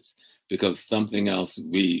parents, because something else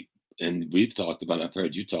we've talked about, I've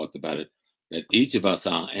heard you talked about it, that each of us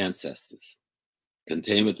are ancestors.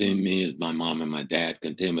 Contained within me is my mom and my dad.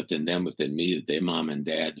 Contained within me is their mom and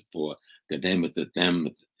dad. Contained within them,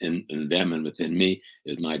 in them and within me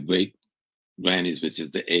is my great grannies, which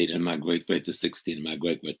is the 8, and my great great to 16, my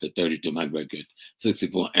great great to 32, my great great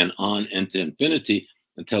 64, and on into infinity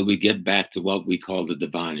until we get back to what we call the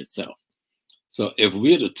divine itself. So if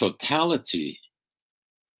we're the totality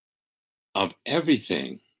of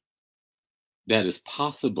everything that is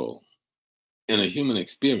possible in a human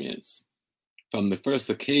experience, from the first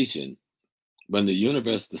occasion when the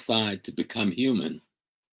universe decides to become human,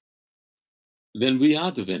 then we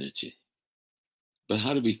are divinity. But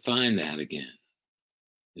how do we find that again?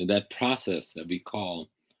 And that process that we call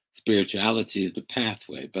spirituality is the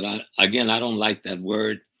pathway. But I don't like that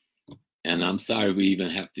word, and I'm sorry we even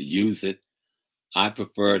have to use it. I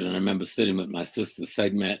preferred, and I remember sitting with my sister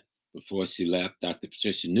Segmet before she left, Dr.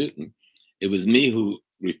 Patricia Newton. It was me who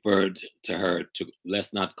referred to her to,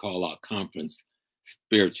 let's not call our conference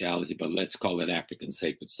spirituality, but let's call it African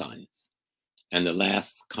sacred science. And the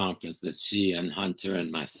last conference that she and Hunter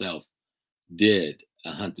and myself did,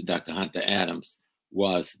 Dr. Hunter Adams,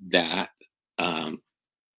 was that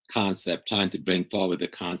concept, trying to bring forward the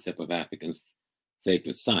concept of African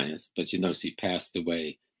sacred science. But she passed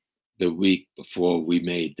away the week before we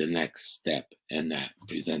made the next step in that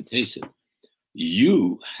presentation.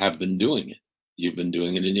 You have been doing it. You've been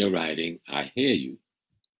doing it in your writing. I hear you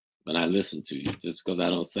when I listen to you, just because I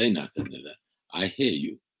don't say nothing to that. I hear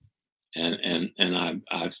you. And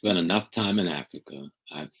I've spent enough time in Africa.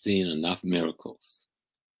 I've seen enough miracles,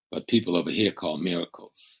 what people over here call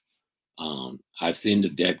miracles. I've seen the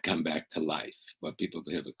dead come back to life, what people over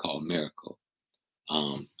here would call miracle.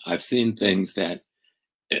 I've seen things that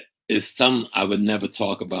is some I would never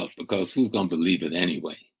talk about, because who's going to believe it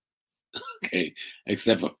anyway? Okay,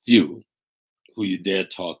 except a few who you dare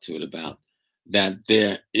talk to it about. That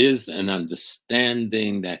there is an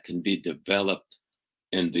understanding that can be developed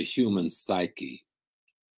in the human psyche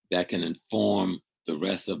that can inform the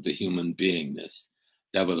rest of the human beingness,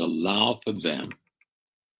 that would allow for them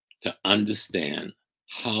to understand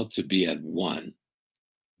how to be at one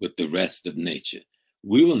with the rest of nature.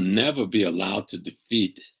 We will never be allowed to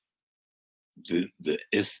defeat the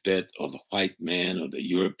Ispet or the white man or the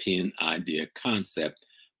European idea concept,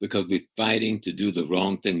 because we're fighting to do the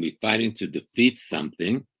wrong thing. We're fighting to defeat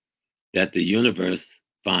something that the universe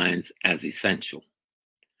finds as essential.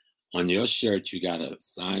 On your shirt, you got a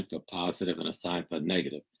sign for positive and a sign for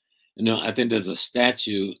negative. I think there's a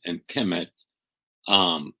statue in Kemet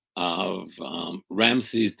of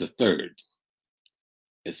Ramses III.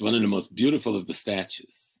 It's one of the most beautiful of the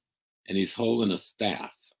statues. And he's holding a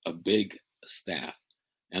staff, a big staff.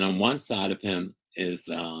 And on one side of him is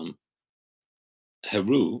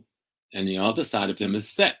Heru, and the other side of him is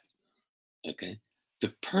Set. Okay?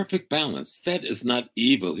 The perfect balance. Set is not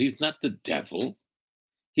evil. He's not the devil.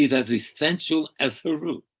 He's as essential as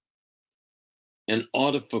Heru in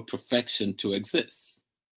order for perfection to exist.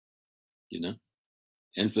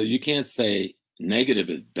 And so you can't say negative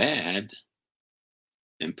is bad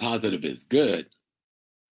and positive is good,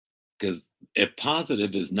 because if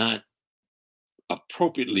positive is not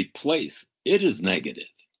appropriately placed, it is negative.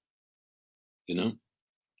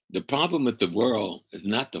 The problem with the world is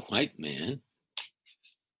not the white man.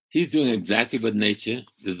 He's doing exactly what nature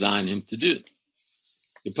designed him to do.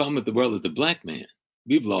 The problem with the world is the black man.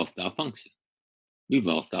 We've lost our function. We've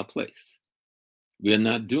lost our place. We are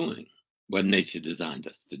not doing what nature designed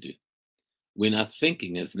us to do. We're not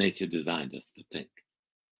thinking as nature designed us to think.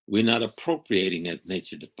 We're not appropriating as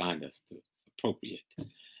nature defined us to appropriate.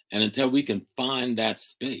 And until we can find that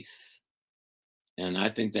space, and I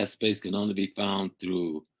think that space can only be found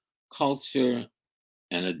through culture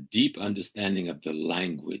and a deep understanding of the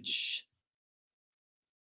language.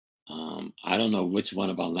 I don't know which one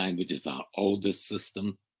of our languages is our oldest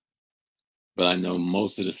system, but I know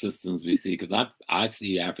most of the systems we see, because I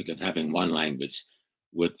see Africa as having one language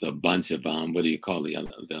with a bunch of,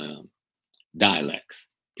 the dialects.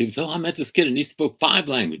 People say, I met this kid and he spoke 5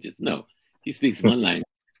 languages. No, he speaks one language,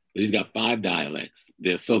 but he's got 5 dialects.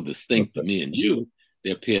 They're so distinct to me and you,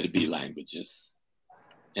 they appear to be languages.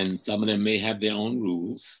 And some of them may have their own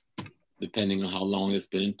rules, depending on how long it's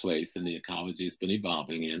been in place and the ecology it's been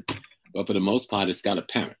evolving in. But for the most part, it's got a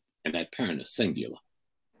parent, and that parent is singular.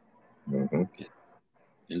 Mm-hmm. Okay.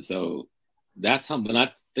 And so that's how, when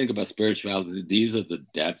I think about spirituality, these are the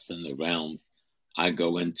depths and the realms I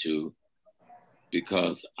go into,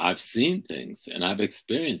 because I've seen things and I've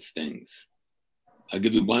experienced things I'll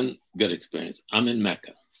give you one good experience. I'm in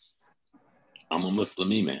Mecca. I'm a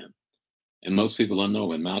Muslim imam. And most people don't know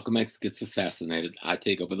when Malcolm X gets assassinated, I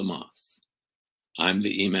take over the mosque. I'm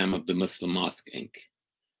the imam of the Muslim Mosque, Inc.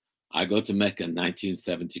 I go to Mecca in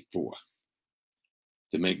 1974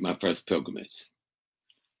 to make my first pilgrimage.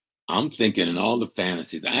 I'm thinking in all the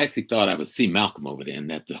fantasies, I actually thought I would see Malcolm over there and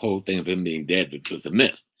that the whole thing of him being dead was a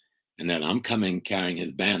myth. And that I'm coming carrying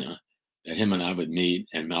his banner, that him and I would meet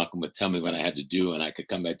and Malcolm would tell me what I had to do and I could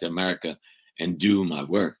come back to America and do my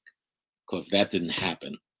work. Of course, that didn't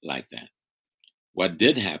happen like that. What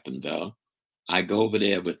did happen, though, I go over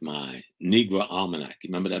there with my Negro Almanac. You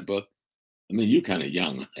remember that book? I mean, you're kind of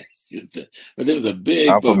young, but it was a big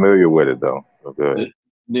I'm book. familiar with it, though. Okay.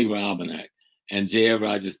 The Negro Almanac and J.R.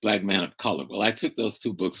 Rogers' Black Man of Color. Well, I took those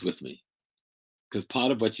two books with me because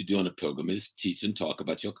part of what you do on a pilgrimage is teach and talk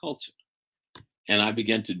about your culture. And I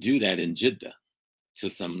began to do that in Jeddah to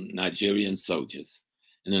some Nigerian soldiers.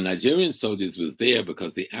 And the Nigerian soldiers was there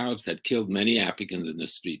because the Arabs had killed many Africans in the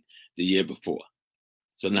street the year before.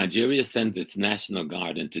 So Nigeria sent its National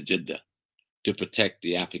Guard into Jeddah to protect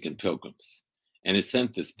the African pilgrims. And it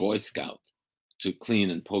sent this Boy Scout to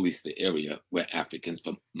clean and police the area where Africans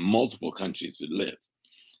from multiple countries would live.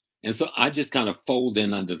 And so I just kind of fold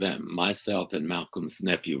in under them, myself and Malcolm's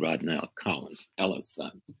nephew, Rodnell Collins, Ella's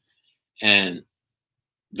son. And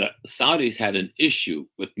the Saudis had an issue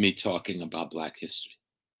with me talking about Black history.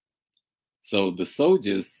 So the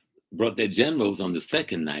soldiers brought their generals on the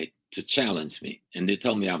second night to challenge me. And they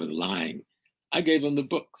told me I was lying. I gave them the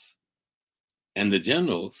books. And the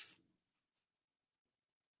generals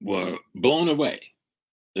were blown away.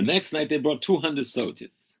 The next night, they brought 200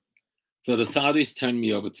 soldiers. So the Saudis turned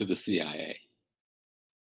me over to the CIA,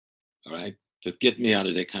 all right, to get me out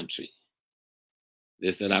of their country.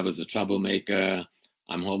 They said I was a troublemaker.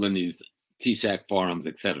 I'm holding these T-Shack forums,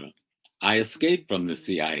 etc. I escaped from the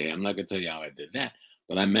CIA. I'm not going to tell you how I did that,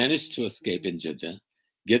 but I managed to escape in Jeddah,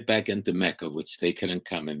 get back into Mecca, which they couldn't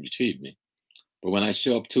come and retrieve me. But when I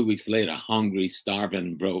show up 2 weeks later, hungry,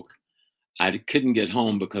 starving, broke, I couldn't get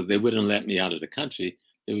home because they wouldn't let me out of the country.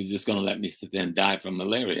 They was just going to let me sit there and die from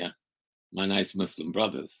malaria, my nice Muslim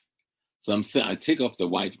brothers. So I take off the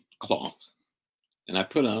white cloth and I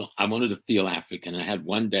put on, I wanted to feel African. I had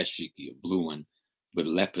one dashiki, a blue one with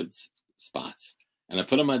leopard's spots. And I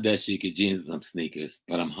put on my dashiki jeans and some sneakers,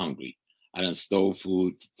 but I'm hungry. I done stole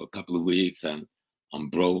food for a couple of weeks and I'm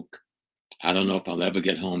broke. I don't know if I'll ever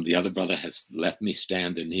get home. The other brother has left me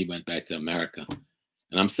stranded. He went back to America.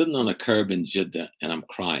 And I'm sitting on a curb in Jeddah and I'm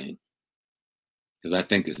crying because I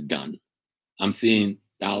think it's done. I'm seeing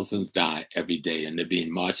thousands die every day and they're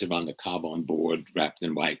being marched around the Kaaba on board, wrapped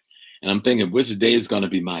in white. And I'm thinking, which day is going to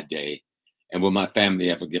be my day? And will my family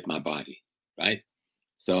ever get my body, right?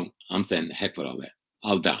 So I'm saying, heck with all that.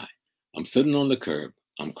 I'll die. I'm sitting on the curb.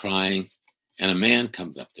 I'm crying. And a man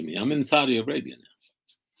comes up to me. I'm in Saudi Arabia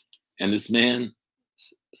now. And this man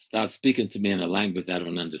starts speaking to me in a language I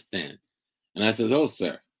don't understand. And I said, oh,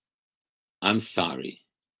 sir, I'm sorry.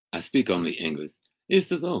 I speak only English. He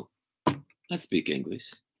says, oh, I speak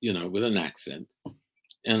English, you know, with an accent.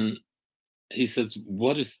 And he says,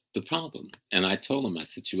 what is the problem? And I told him my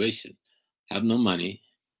situation. I have no money,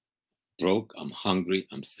 broke, I'm hungry,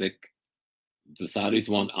 I'm sick. The Saudis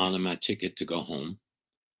won't honor my ticket to go home.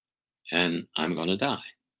 And I'm going to die.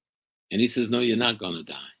 And he says, no, you're not going to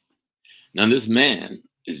die. Now, this man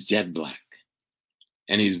is jet black.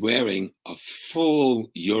 And he's wearing a full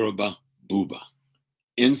Yoruba buba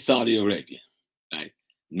in Saudi Arabia, right?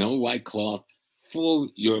 No white cloth, full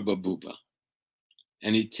Yoruba buba.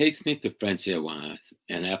 And he takes me to French Airlines.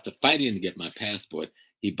 And after fighting to get my passport,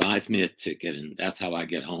 he buys me a ticket. And that's how I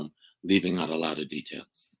get home, leaving out a lot of details.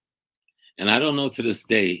 And I don't know to this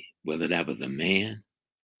day whether that was a man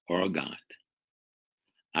or a god.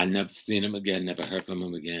 I never seen him again, never heard from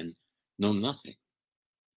him again, no nothing.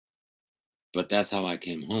 But that's how I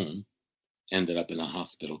came home, ended up in a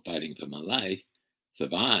hospital fighting for my life,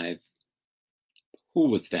 survived. Who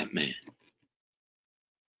was that man?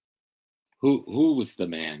 Who was the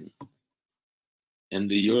man in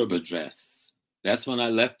the Yoruba dress? That's when I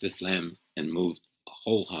left Islam and moved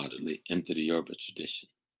wholeheartedly into the Yoruba tradition.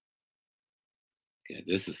 Okay,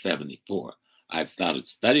 this is 74. I started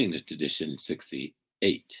studying the tradition in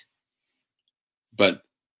 68. But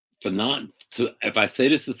if I say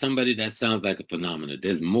this to somebody, that sounds like a phenomenon.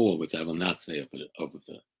 There's more, which I will not say over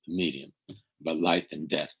the medium, about life and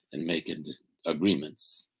death and making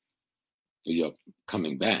agreements for your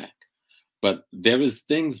coming back. But there is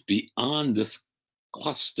things beyond this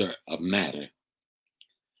cluster of matter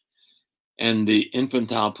and the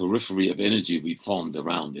infantile periphery of energy we formed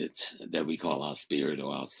around it that we call our spirit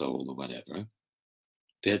or our soul or whatever.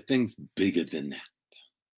 There are things bigger than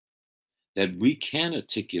that we can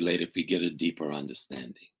articulate if we get a deeper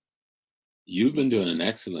understanding. You've been doing an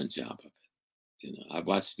excellent job of it. You know, I've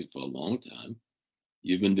watched it for a long time.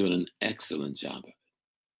 You've been doing an excellent job of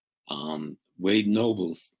it. Wade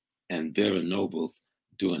Nobles and Vera Nobles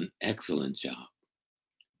do an excellent job,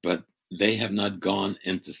 but they have not gone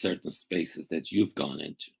into certain spaces that you've gone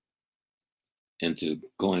into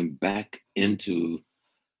going back into,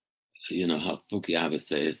 you know, how Fukuyama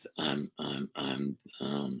says,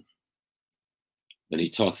 when he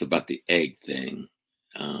talks about the egg thing,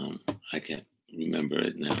 I can't remember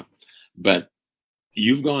it now, but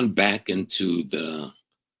you've gone back into the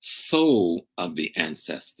soul of the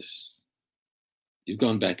ancestors. You've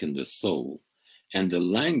gone back in the soul. And the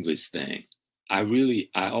language thing, I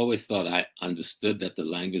always thought I understood that the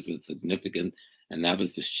language was significant, and that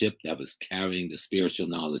was the ship that was carrying the spiritual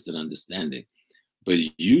knowledge and understanding. But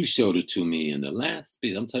you showed it to me in the last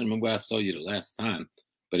speech. I'm trying to remember where I saw you the last time.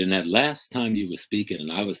 But in that last time you were speaking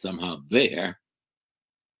and I was somehow there,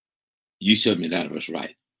 you showed me that I was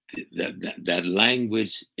right. That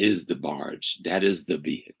language is the barge. That is the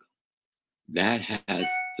vehicle. That has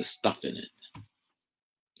the stuff in it.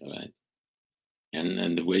 All right.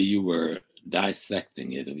 And the way you were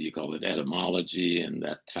dissecting it, you call it etymology and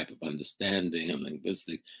that type of understanding and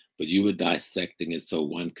linguistics, but you were dissecting it so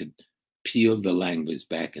one could peel the language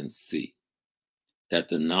back and see that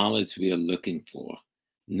the knowledge we are looking for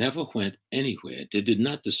never went anywhere. It did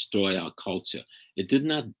not destroy our culture. It did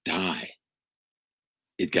not die.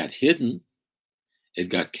 It got hidden. It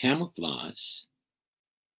got camouflaged,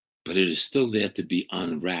 but it is still there to be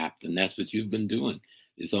unwrapped. And that's what you've been doing.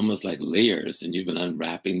 It's almost like layers, and you've been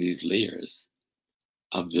unwrapping these layers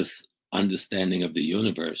of this understanding of the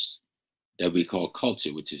universe that we call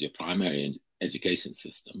culture, which is your primary education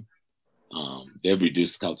system. They've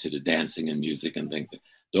reduced culture to dancing and music and things.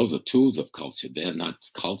 Those are tools of culture. They're not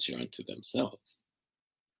culture unto themselves.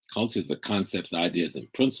 Culture is the concepts, ideas,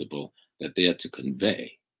 and principle that they are to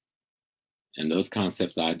convey. And those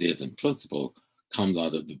concepts, ideas, and principle comes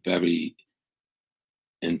out of the very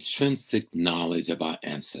intrinsic knowledge of our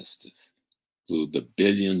ancestors through the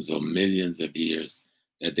billions or millions of years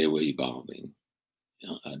that they were evolving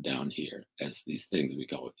down here as these things we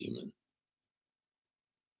call human.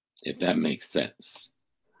 If that makes sense.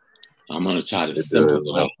 I'm going to try to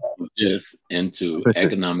simplify this into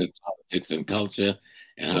economic politics and culture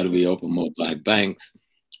and how do we open more Black banks.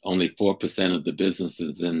 Only 4% of the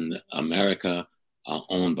businesses in America are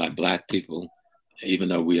owned by Black people, even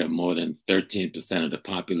though we are more than 13% of the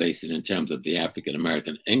population in terms of the African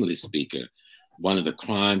American English speaker. One of the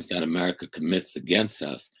crimes that America commits against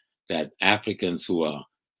us, that Africans who are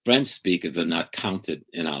French speakers are not counted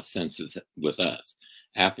in our census with us.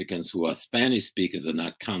 Africans who are Spanish speakers are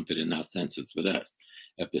not counted in our census with us.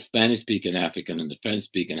 If the Spanish-speaking African and the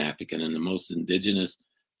French-speaking African and the most indigenous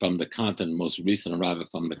from the continent, most recent arrival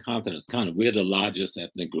from the continent, we're the largest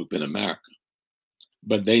ethnic group in America.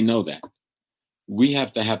 But they know that. We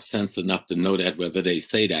have to have sense enough to know that whether they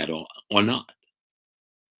say that or not.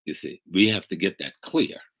 You see, we have to get that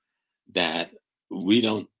clear, that we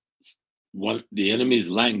don't want the enemy's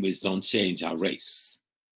language don't change our race.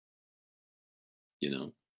 You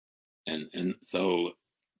know, and so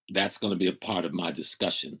that's going to be a part of my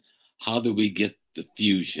discussion. How do we get the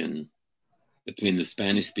fusion between the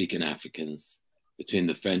Spanish-speaking Africans, between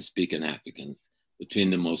the French-speaking Africans,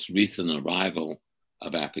 between the most recent arrival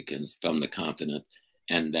of Africans from the continent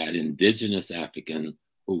and that indigenous African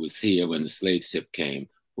who was here when the slave ship came,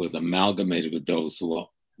 was amalgamated with those who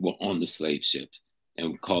were on the slave ships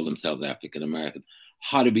and call themselves African American?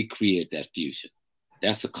 How do we create that fusion?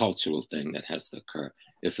 That's a cultural thing that has to occur.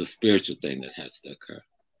 It's a spiritual thing that has to occur.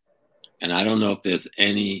 And I don't know if there's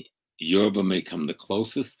any, Yoruba may come the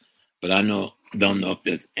closest, but I don't know if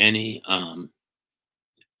there's any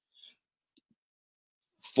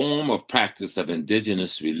form of practice of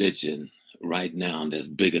indigenous religion right now that's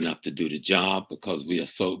big enough to do the job, because we have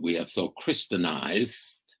so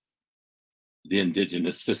Christianized the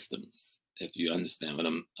indigenous systems, if you understand what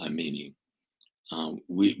I'm meaning.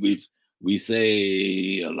 We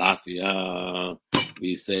say Alafia,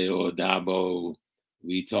 we say Odabo,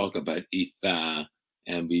 we talk about Ifa,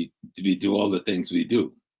 and we do all the things we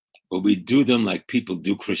do. But we do them like people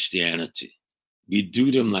do Christianity. We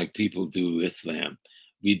do them like people do Islam.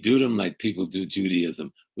 We do them like people do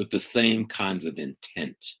Judaism, with the same kinds of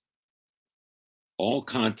intent. All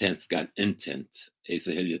content's got intent.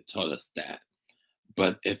 Asa Hilliard taught us that.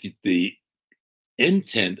 But if the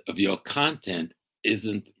intent of your content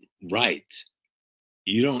isn't right,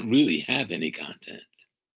 you don't really have any content,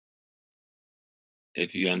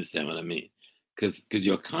 if you understand what I mean. because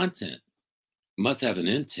your content must have an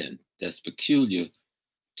intent that's peculiar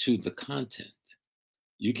to the content.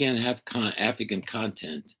 You can't have African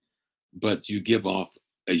content, but you give off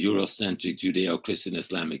a Eurocentric, Judeo-Christian,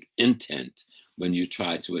 Islamic intent when you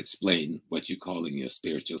try to explain what you're calling your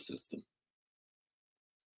spiritual system.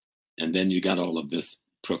 And then you got all of this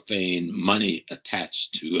profane money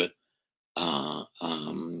attached to it,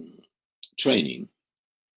 training.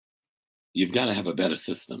 You've got to have a better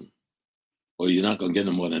system, or you're not going to get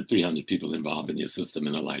no more than 300 people involved in your system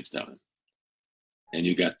in a lifetime. And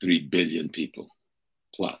you got 3 billion people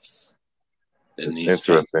plus. It's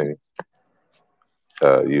interesting.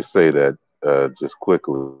 You say that just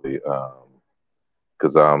quickly,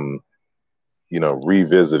 because I'm,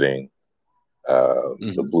 revisiting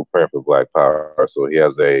the Blueprint for Black Power. So he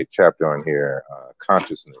has a chapter on here,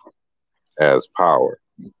 consciousness as power.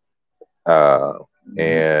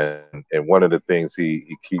 And one of the things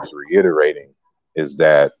he keeps reiterating is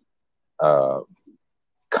that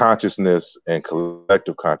consciousness and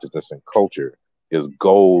collective consciousness and culture is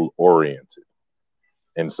goal oriented.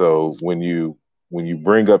 And so when you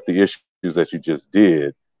bring up the issues that you just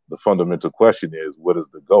did, the fundamental question is, what is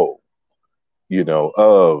the goal,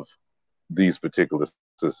 of these particular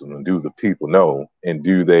systems? And do the people know, and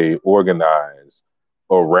do they organize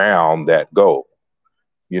around that goal,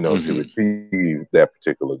 to achieve that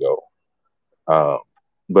particular goal?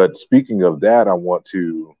 But speaking of that, I want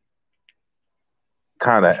to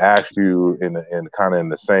kind of ask you in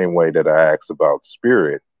the same way that I asked about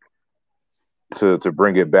spirit, to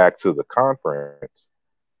bring it back to the conference.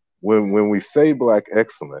 When we say Black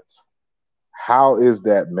excellence, how is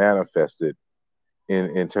that manifested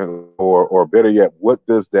in terms, or better yet, what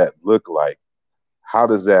does that look like? How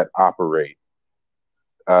does that operate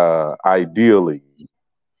ideally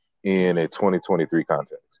in a 2023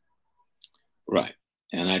 context? Right.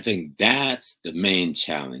 And I think that's the main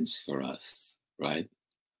challenge for us, right?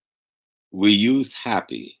 We use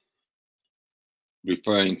happy,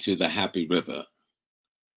 referring to the Happy River,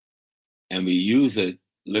 and we use it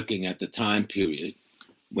looking at the time period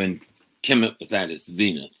when Kemet was at its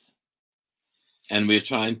zenith. And we're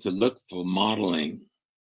trying to look for modeling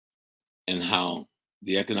in how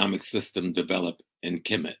the economic system developed in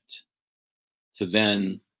Kemet, to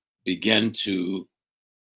then begin to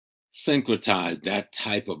syncretize that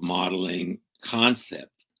type of modeling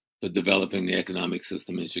concept for developing the economic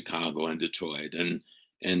system in Chicago and Detroit and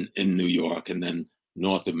in New York, and then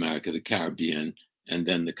North America, the Caribbean, and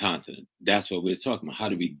then the continent. That's what we're talking about. How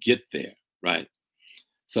do we get there, right?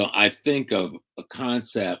 So I think of a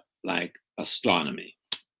concept like astronomy.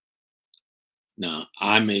 Now,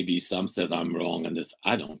 some said I'm wrong on this.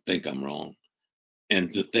 I don't think I'm wrong.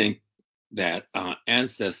 And to think that our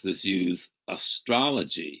ancestors used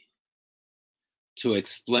astrology to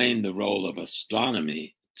explain the role of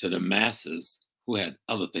astronomy to the masses who had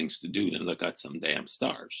other things to do than look at some damn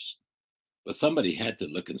stars. But somebody had to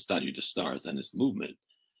look and study the stars and its movement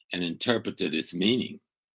and interpreted its meaning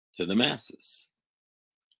to the masses.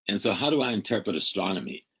 And so how do I interpret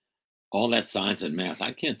astronomy? All that science and math,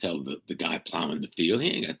 I can't tell the guy plowing the field. He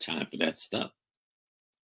ain't got time for that stuff.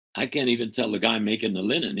 I can't even tell the guy making the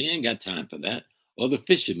linen. He ain't got time for that. Or the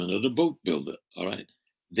fisherman or the boat builder, all right?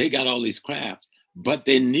 They got all these crafts, but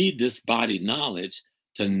they need this body knowledge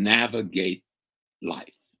to navigate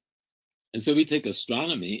life. And so we take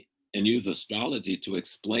astronomy and use astrology to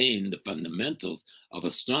explain the fundamentals of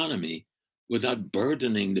astronomy without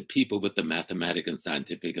burdening the people with the mathematical and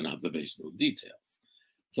scientific and observational details.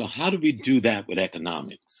 So how do we do that with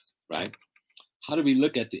economics, right? How do we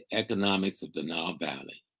look at the economics of the Nile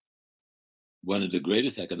Valley? One of the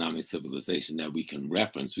greatest economic civilization that we can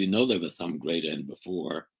reference. We know there was some greater and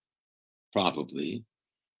before, probably,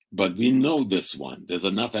 but we know this one. There's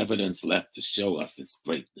enough evidence left to show us its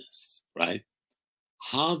greatness, right?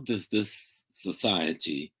 How does this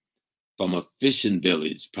society, from a fishing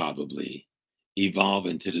village probably, evolve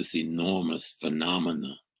into this enormous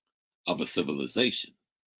phenomena of a civilization?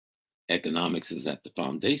 Economics is at the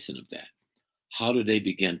foundation of that. How do they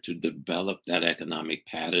begin to develop that economic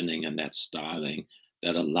patterning and that styling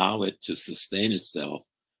that allow it to sustain itself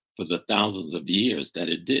for the thousands of years that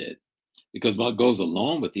it did? Because what goes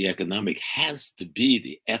along with the economic has to be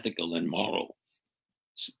the ethical and moral,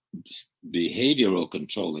 behavioral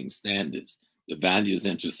controlling standards, the values,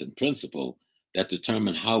 interests, and principles that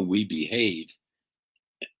determine how we behave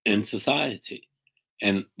in society.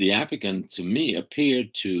 And the African, to me,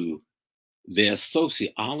 appeared to their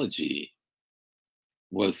sociology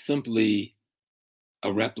was simply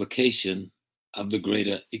a replication of the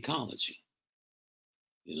greater ecology,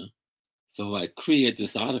 So I create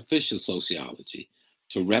this artificial sociology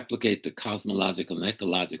to replicate the cosmological and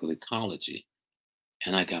ecological ecology,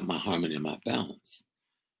 and I got my harmony and my balance.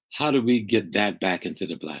 How do we get that back into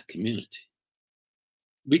the Black community?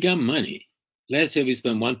 We got money. Last year we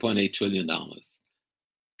spent $1.8 trillion.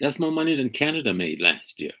 That's more money than Canada made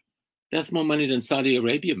last year. That's more money than Saudi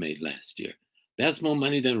Arabia made last year. That's more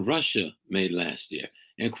money than Russia made last year,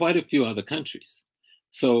 and quite a few other countries.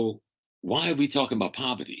 So why are we talking about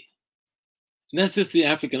poverty? And that's just the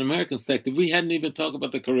African American sector. We hadn't even talked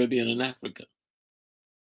about the Caribbean and Africa.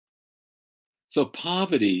 So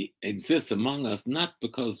poverty exists among us not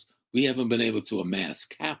because we haven't been able to amass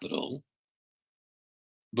capital,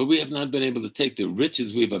 but we have not been able to take the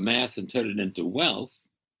riches we've amassed and turn it into wealth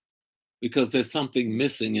because there's something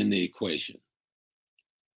missing in the equation.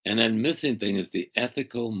 And that missing thing is the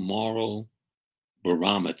ethical, moral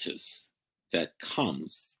barometers that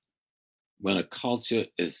comes when a culture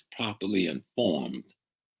is properly informed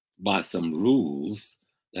by some rules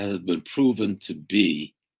that have been proven to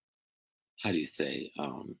be, how do you say,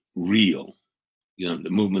 real. You know, the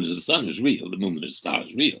movement of the sun is real. The movement of the star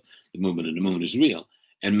is real. The movement of the moon is real.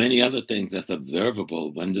 And many other things that's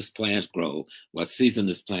observable when this plant grow, what season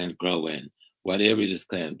this plant grow in, what area this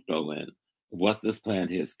plant grow in, what this plant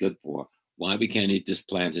here is good for, why we can't eat this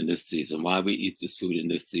plant in this season, why we eat this food in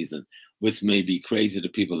this season, which may be crazy to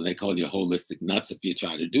people, and they call you holistic nuts if you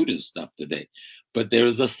try to do this stuff today. But there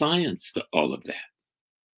is a science to all of that.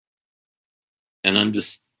 An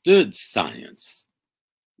understood science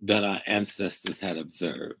that our ancestors had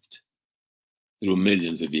observed through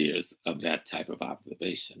millions of years of that type of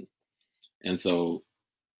observation. And so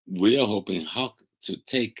we are hoping how to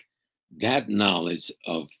take that knowledge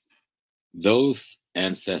of those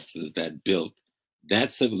ancestors that built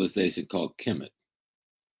that civilization called Kemet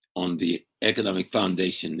on the economic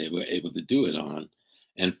foundation they were able to do it on,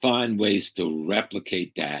 and find ways to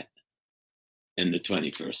replicate that in the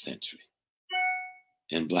 21st century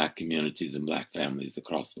in Black communities and Black families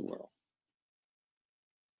across the world,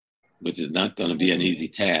 which is not going to be an easy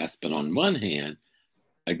task. But on one hand,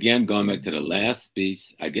 again, going back to the last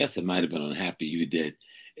speech, I guess it might have been unhappy you did,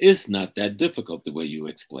 it's not that difficult the way you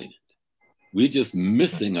explain it. We're just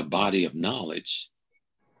missing a body of knowledge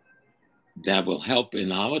that will help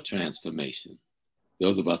in our transformation,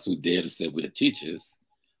 those of us who dare to say we're teachers,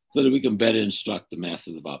 so that we can better instruct the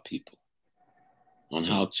masses of our people on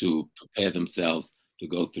how to prepare themselves to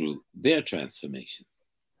go through their transformation.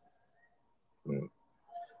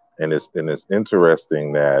 And it's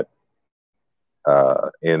interesting that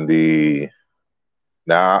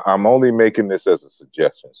now I'm only making this as a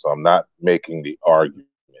suggestion, so I'm not making the argument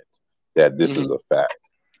that this is a fact.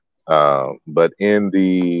 But in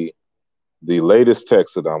the latest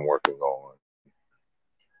text that I'm working on,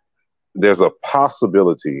 there's a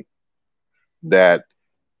possibility that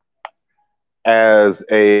as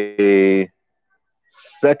a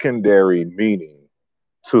secondary meaning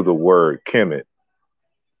to the word Kemet,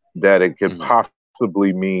 that it could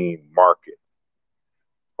possibly mean market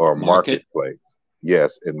or marketplace.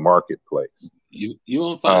 Yes, in marketplace. You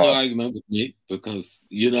won't find no argument with me, because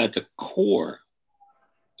you know at the core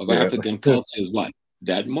of African culture is what?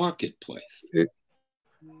 That marketplace.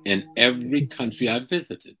 In every country I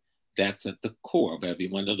visited, that's at the core of every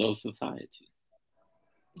one of those societies.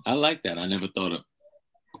 I like that. I never thought of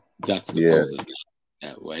juxtaposing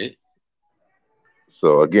that way.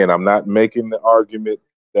 So again, I'm not making the argument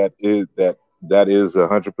that is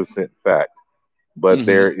 100% fact, but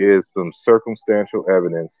there is some circumstantial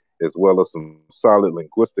evidence as well as some solid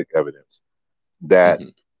linguistic evidence that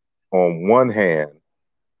on one hand,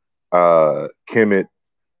 Kemet,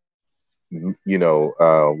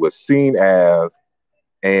 was seen as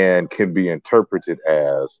and can be interpreted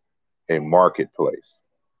as a marketplace.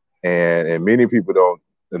 And many people don't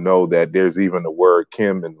know that there's even the word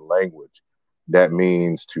Kim in the language that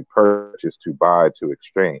means to purchase, to buy, to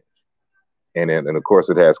exchange. And of course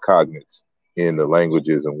it has cognates in the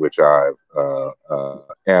languages in which I've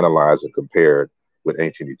analyzed and compared with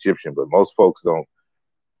ancient Egyptian, but most folks don't.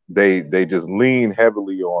 They just lean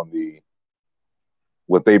heavily on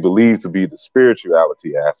what they believe to be the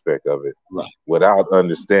spirituality aspect of it, without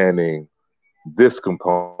understanding this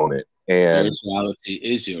component. And spirituality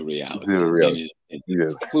is your reality. It's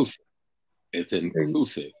inclusive. It's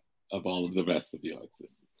inclusive of all of the rest of your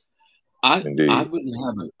existence. I wouldn't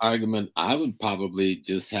have an argument. I would probably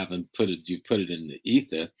just haven't put it in the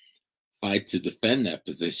ether, fight to defend that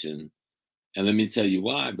position. And let me tell you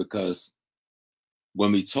why. Because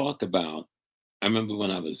when we talk about, I remember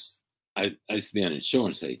when I used to be an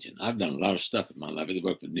insurance agent. I've done a lot of stuff in my life. I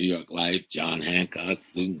worked with New York Life, John Hancock,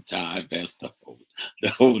 suit and tie, best stuff, the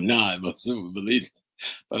whole nine, most super believer.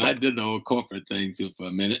 But I did the whole corporate thing too for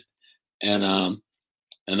a minute. And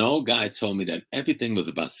an old guy told me that everything was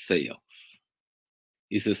about sales.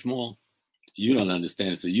 He said, Small, you don't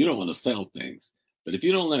understand it. So you don't want to sell things. But if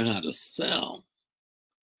you don't learn how to sell,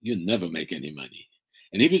 you'll never make any money.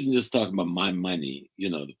 And he wasn't just talking about my money, you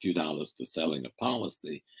know, the few dollars for selling a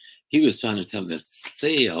policy. He was trying to tell me that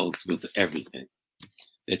sales was everything,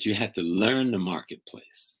 that you had to learn the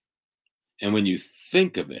marketplace. And when you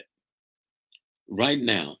think of it, right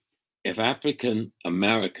now, if African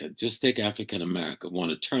America, just take African America,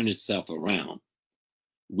 want to turn itself around,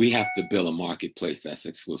 we have to build a marketplace that's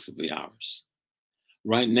exclusively ours.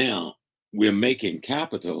 Right now, we're making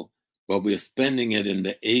capital, but we're spending it in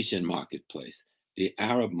the Asian marketplace, the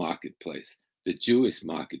Arab marketplace, the Jewish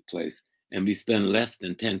marketplace, and we spend less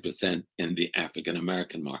than 10% in the African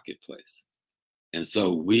American marketplace. And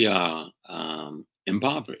so we are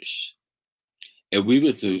impoverished. If we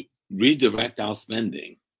were to redirect our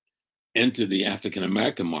spending into the African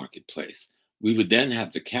American marketplace, we would then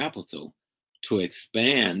have the capital to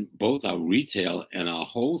expand both our retail and our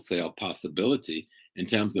wholesale possibility in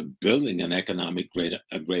terms of building an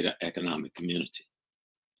a greater economic community.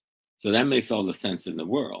 So that makes all the sense in the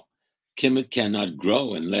world. Kemet cannot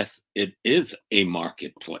grow unless it is a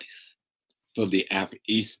marketplace for the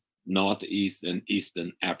Northeast and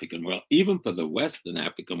Eastern African world, even for the Western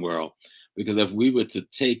African world, because if we were to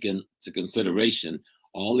take into consideration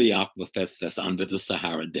all the aquifers that's under the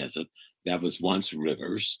Sahara Desert, that was once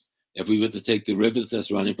rivers, if we were to take the rivers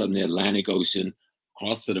that's running from the Atlantic Ocean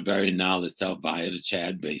across to the very Nile itself via the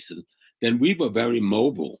Chad Basin, then we were very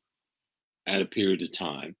mobile at a period of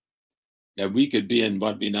time that we could be in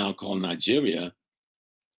what we now call Nigeria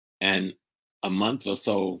and a month or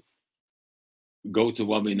so go to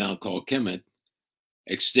what we now call Kemet,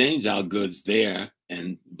 exchange our goods there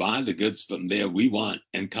and buy the goods from there we want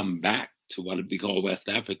and come back to what we call West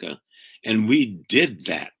Africa. And we did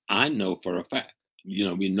that. I know for a fact. You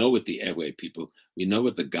know, we know with the Ewe people, we know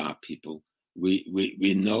with the Ga people,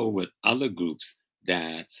 we know with other groups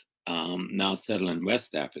that now settle in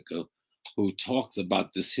West Africa who talks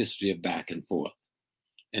about this history of back and forth.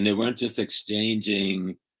 And they weren't just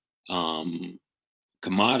exchanging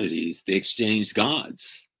commodities, they exchanged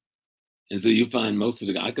gods. And so you find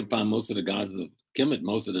I can find most of the gods of Kemet,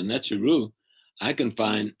 most of the Netcheru, I can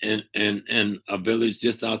find in a village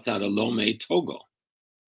just outside of Lomé, Togo.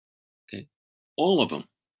 Okay, all of them.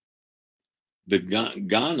 The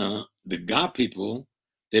Ghana, the Ga people,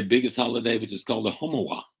 their biggest holiday, which is called the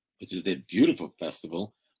Homowa, which is their beautiful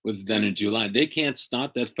festival, was done in July. They can't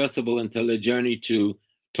start that festival until they journey to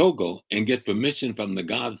Togo and get permission from the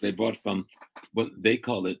gods they brought from what they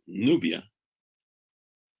call it Nubia.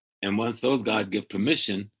 And once those gods give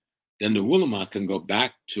permission, then the Wulama can go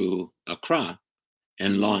back to Accra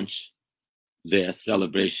and launch their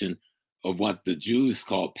celebration of what the Jews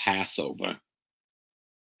call Passover,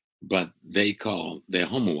 but they call their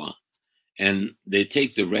Homowa. And they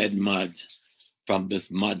take the red mud from this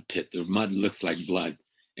mud pit. The mud looks like blood.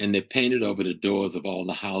 And they paint it over the doors of all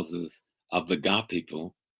the houses of the Ga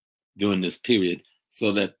people during this period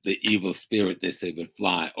so that the evil spirit, they say, would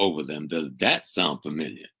fly over them. Does that sound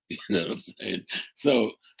familiar? You know what I'm saying?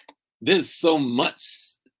 So there's so much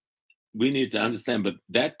we need to understand, but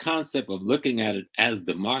that concept of looking at it as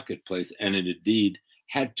the marketplace, and it indeed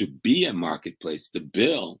had to be a marketplace to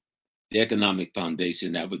build the economic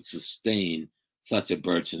foundation that would sustain such a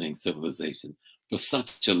burgeoning civilization for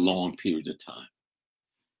such a long period of time.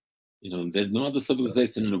 You know, there's no other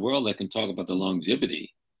civilization in the world that can talk about the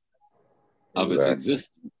longevity of its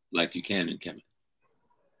existence like you can in Kemet.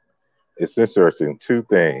 It's interesting, two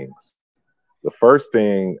things. The first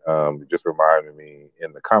thing just reminded me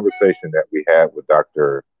in the conversation that we had with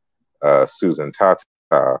Dr. Susan Tata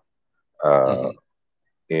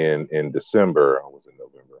in December, or was it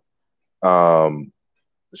November?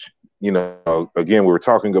 You know, again, we were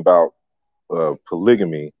talking about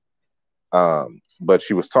polygamy, but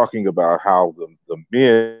she was talking about how the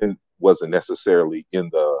men wasn't necessarily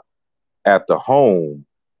at the home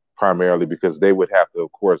primarily because they would have to,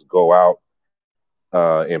 of course, go out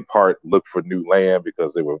in part look for new land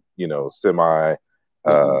because they were, you know,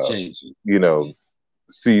 you know,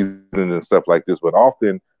 seasoned and stuff like this, but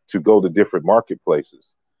often to go to different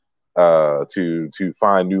marketplaces to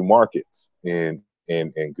find new markets and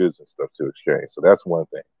goods and stuff to exchange. So that's one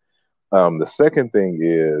thing. The second thing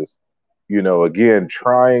is, you know, again,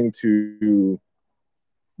 trying to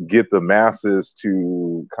get the masses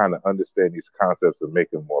to kind of understand these concepts and make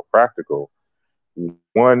them more practical.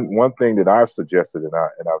 One thing that I've suggested and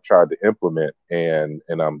I've tried to implement and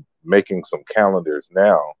I'm making some calendars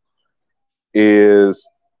now is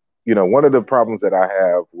one of the problems that I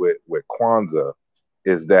have with Kwanzaa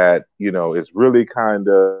is that, it's really kind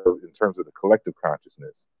of, in terms of the collective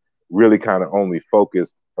consciousness, really kind of only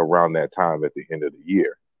focused around that time at the end of the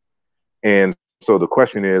year. And so the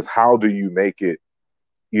question is, how do you make it,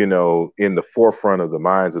 in the forefront of the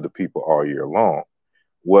minds of the people all year long?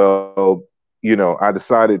 Well, I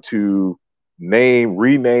decided to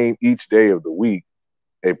rename each day of the week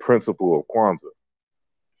a principle of Kwanzaa.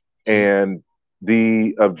 And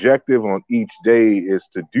the objective on each day is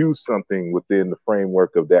to do something within the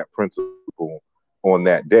framework of that principle on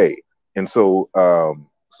that day. And so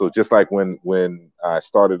just like when I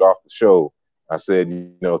started off the show, I said,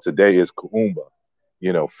 today is Kuumba,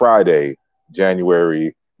 Friday,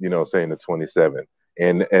 January, saying the 27th.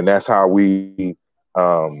 And that's how we,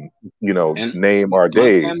 and name our my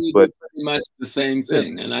days. family But do pretty much the same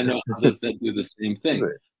thing. And I know others that do the same thing.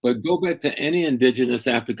 But go back to any indigenous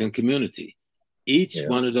African community. Each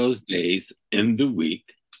one of those days in the week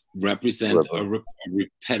represent a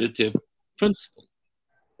repetitive principle.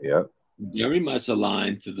 Yeah. Very much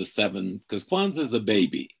aligned to the seven, because Kwanzaa is a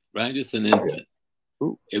baby, right? It's an infant.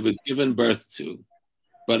 It was given birth to,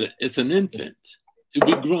 but it's an infant to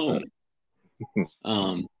be grown.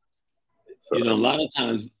 A lot of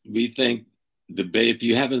times we think the baby, if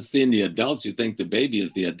you haven't seen the adults, you think the baby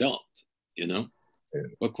is the adult,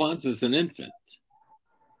 But Kwanzaa is an infant.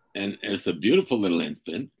 And it's a beautiful little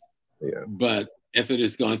infant. Yeah. But if it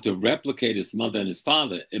is going to replicate its mother and its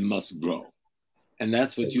father, it must grow. And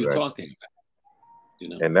that's what you're talking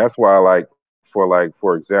about. And that's why,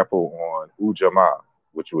 for example, on Ujama,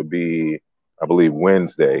 which would be, I believe,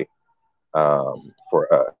 Wednesday,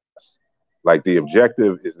 for us. Like, the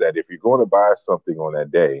objective is that if you're going to buy something on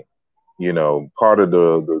that day, part of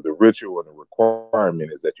the ritual and the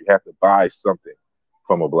requirement is that you have to buy something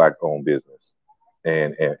from a Black-owned business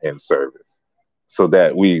and service, so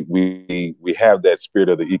that we have that spirit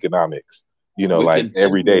of the economics. Like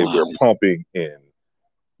every day we're pumping in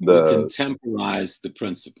we contemporize the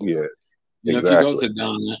principles. Yeah, If you go to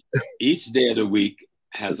Ghana, each day of the week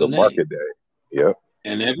has a name. Market day. Yep.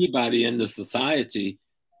 And everybody in the society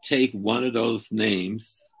take one of those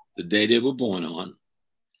names, the day they were born on,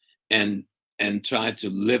 and try to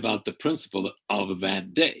live out the principle of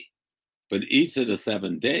that day. But each of the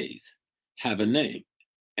 7 days have a name.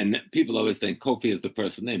 And people always think Kofi is the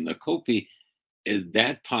person name. Now, Kofi is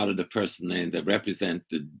that part of the person name that represents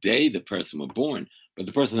the day the person was born, but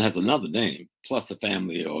the person has another name, plus a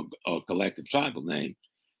family or collective tribal name.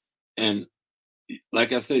 And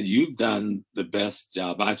like I said, you've done the best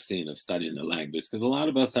job I've seen of studying the language, because a lot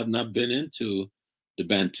of us have not been into the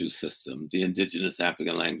Bantu system, the indigenous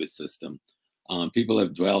African language system. People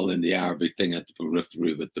have dwelled in the Arabic thing at the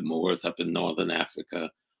periphery with the Moors up in northern Africa,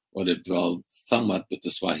 or they've dwelled somewhat with the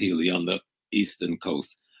Swahili on the eastern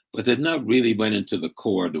coast, but they've not really went into the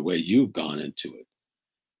core the way you've gone into it.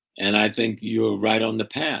 And I think you're right on the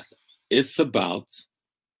path. It's about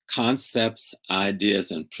concepts,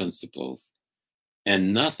 ideas, and principles,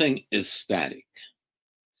 and nothing is static.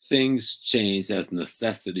 Things change as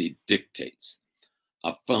necessity dictates.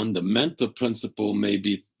 A fundamental principle may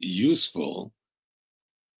be useful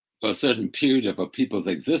for a certain period of a people's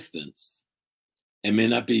existence and may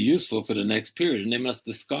not be useful for the next period, and they must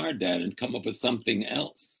discard that and come up with something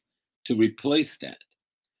else to replace that.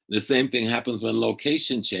 The same thing happens when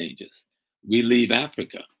location changes. We leave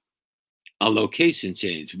Africa, our location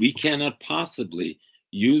change. We cannot possibly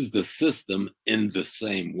use the system in the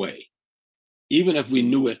same way. Even if we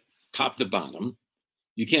knew it top to bottom,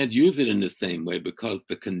 you can't use it in the same way, because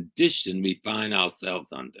the condition we find ourselves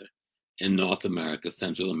under in North America,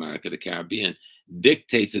 Central America, the Caribbean,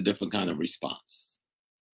 dictates a different kind of response.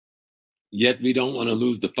 Yet we don't want to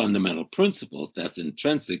lose the fundamental principles that's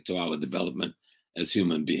intrinsic to our development as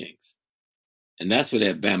human beings. And that's where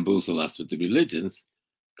they bamboozle us with the religions,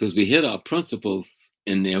 because we hit our principles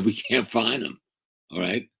in there, we can't find them, all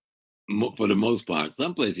right? For the most part,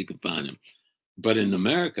 some places you can find them. But in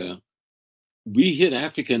America, we hit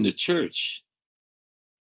Africa in the church,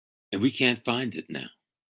 and we can't find it now.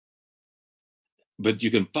 But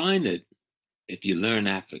you can find it if you learn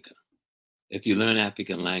Africa. If you learn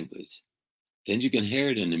African language, then you can hear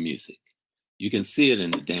it in the music. You can see it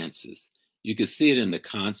in the dances. You can see it in the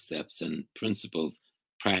concepts and principles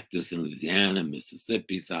practiced in Louisiana,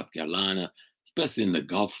 Mississippi, South Carolina, especially in the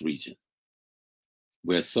Gulf region,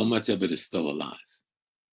 where so much of it is still alive.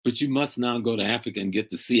 But you must now go to Africa and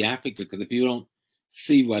get to see Africa, because if you don't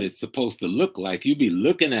see what it's supposed to look like, you'll be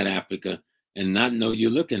looking at Africa and not know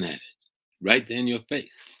you're looking at it right there in your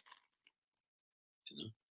face.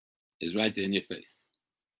 It's right there in your face.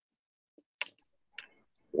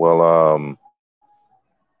 Well,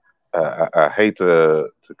 I hate to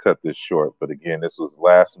cut this short, but again, this was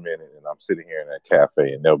last minute, and I'm sitting here in a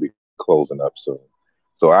cafe, and they'll be closing up soon.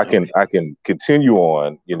 So I can continue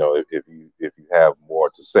on. You know, if you have more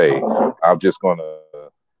to say, I'm just gonna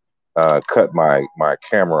cut my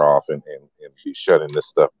camera off and be shutting this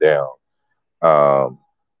stuff down.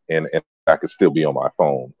 And I could still be on my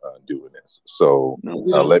phone doing this. So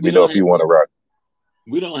let me know if you want to rock.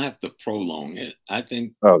 We don't have to prolong it. I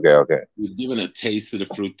think okay. We've given a taste of the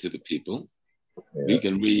fruit to the people. Yeah. We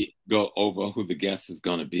can go over who the guest is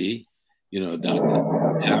going to be. You know,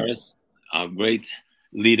 Dr. Harris, our great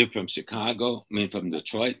leader from from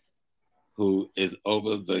Detroit, who is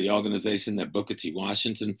over the organization that Booker T.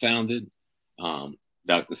 Washington founded.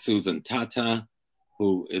 Dr. Susan Tata,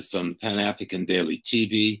 who is from Pan-African Daily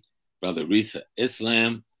TV. Brother Risa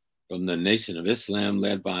Islam, from the Nation of Islam,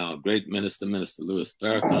 led by our great minister, Minister Louis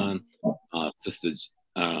Farrakhan,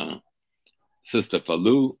 Sister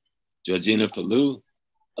Falou, Georgina Falou,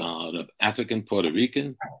 the African Puerto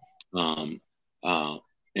Rican, Mfadishi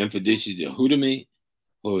Jahudami,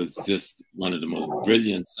 who is just one of the most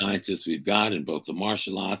brilliant scientists we've got in both the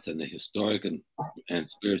martial arts and the historic and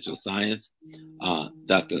spiritual science.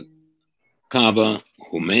 Dr. Kaba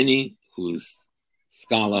Khomeini, who's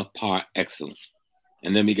scholar par excellence.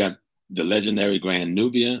 And then we got the legendary Grand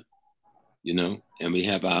Nubia, you know, and we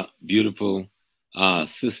have our beautiful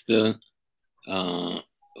sister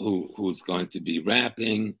who's going to be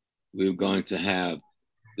rapping. We're going to have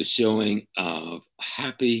the showing of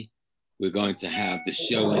Happy. We're going to have the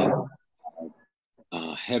showing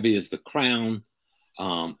Heavy as the Crown.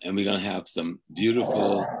 And we're going to have some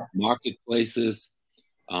beautiful marketplaces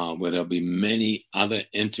where there'll be many other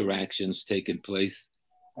interactions taking place.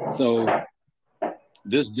 So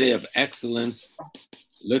this day of excellence,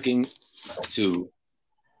 looking to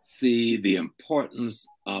see the importance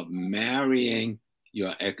of marrying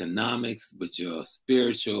your economics with your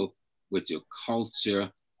spiritual, with your culture,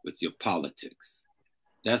 with your politics.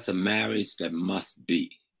 That's a marriage that must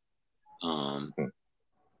be.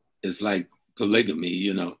 It's like polygamy,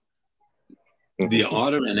 you know. The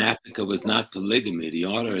order in Africa was not polygamy. The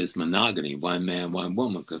order is monogamy, one man, one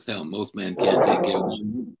woman, because hell, most men can't take care of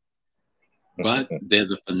one woman. But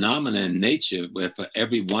there's a phenomenon in nature where for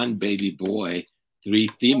every one baby boy, 3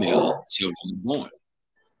 female children are born.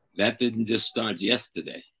 That didn't just start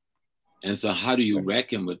yesterday. And so how do you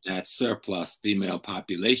reckon with that surplus female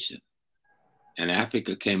population? And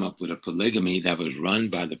Africa came up with a polygamy that was run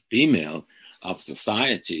by the female of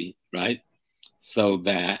society, right? So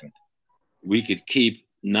that we could keep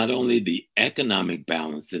not only the economic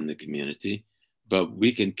balance in the community, but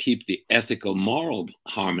we can keep the ethical, moral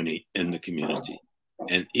harmony in the community.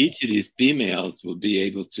 And each of these females will be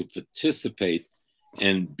able to participate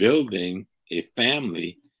in building a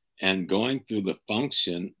family and going through the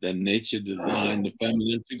function that nature designed the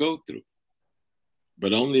feminine to go through.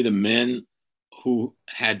 But only the men who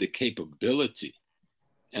had the capability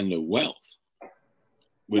and the wealth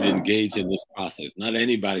would engage in this process. Not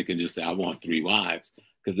anybody can just say, I want 3 wives,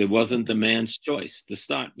 because it wasn't the man's choice to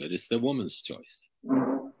start with. It's the woman's choice.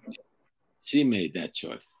 She made that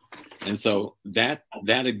choice. And so that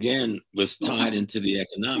again was tied into the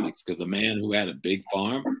economics, because a man who had a big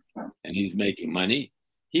farm and he's making money,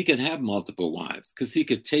 he can have multiple wives because he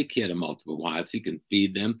could take care of multiple wives. He can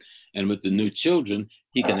feed them. And with the new children,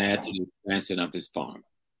 he can add to the expansion of his farm.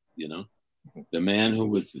 You know, the man who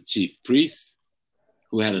was the chief priest,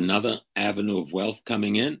 who had another avenue of wealth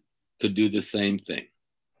coming in, could do the same thing.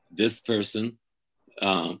 This person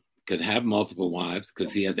could have multiple wives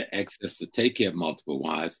because he had the access to take care of multiple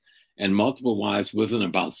wives. And multiple wives wasn't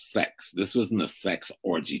about sex. This wasn't a sex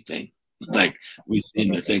orgy thing, like we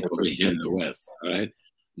seem to think over here in the West, all right?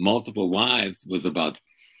 Multiple wives was about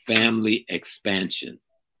family expansion,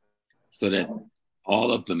 so that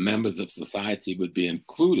all of the members of society would be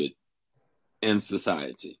included in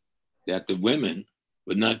society, that the women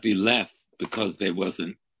would not be left because there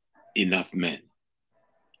wasn't enough men.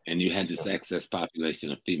 And you had this excess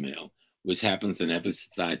population of female, which happens in every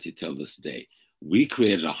society till this day. We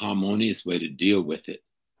created a harmonious way to deal with it.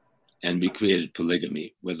 And we created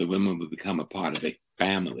polygamy, where the women would become a part of a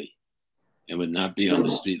family and would not be on the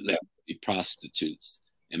street level, be prostitutes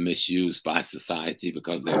and misused by society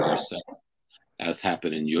because they were sex, as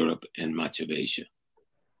happened in Europe and much of Asia.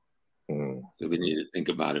 So we need to think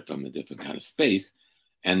about it from a different kind of space.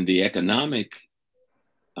 And the economic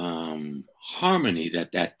harmony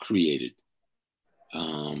that created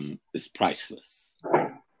is priceless.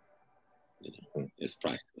 You know, it's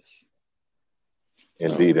priceless.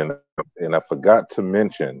 Indeed. And I forgot to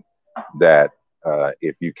mention that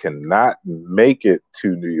if you cannot make it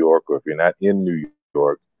to New York, or if you're not in New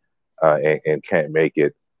York, and can't make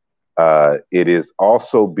it, it is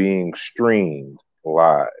also being streamed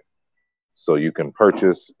live. So you can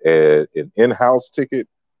purchase an in-house ticket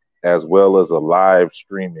as well as a live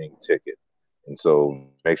streaming ticket. And so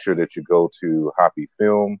make sure that you go to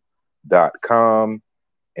hoppyfilm.com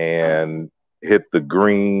and hit the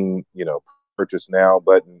green, purchase now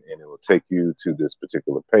button, and it will take you to this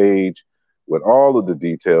particular page with all of the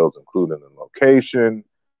details, including the location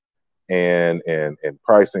and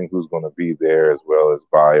pricing, who's going to be there, as well as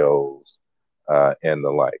bios and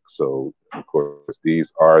the like. So, of course,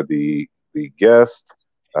 these are the guests.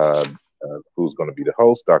 Who's going to be the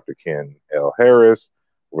host? Dr. Ken L. Harris,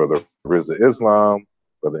 Brother Riza Islam,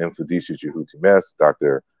 Brother Mfudisi Jehuti Mess,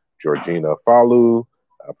 Dr. Georgina Falu,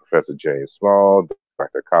 Professor James Small,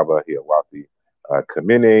 Dr. Kaba Hiawati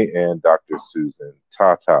Kamine, and Dr. Susan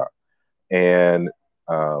Tata. And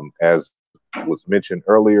as was mentioned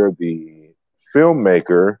earlier, the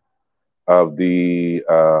filmmaker of the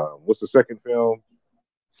what's the second film?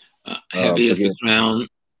 Heavy as the Crown.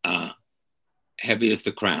 Heavy as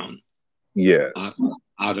the Crown. Yes.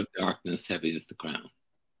 Out of Darkness, Heavy as the Crown.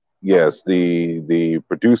 Yes, the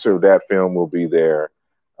producer of that film will be there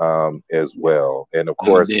as well, and of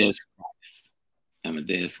course,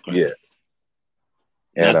 Amadeus Christ.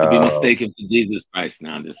 Yeah. Not to be mistaken for Jesus Christ.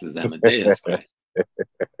 Now, this is Amadeus Christ.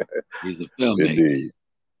 He's a filmmaker. Indeed.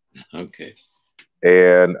 Okay.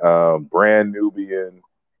 And Brand Nubian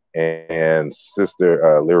and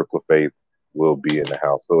Sister Lyrical Faith will be in the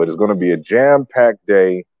house. So it is going to be a jam-packed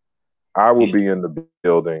day. I will be in the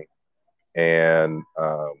building, and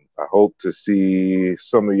I hope to see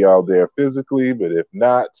some of y'all there physically, but if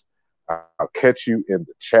not, I'll catch you in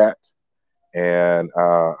the chat, and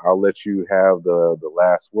I'll let you have the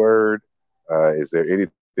last word. Is there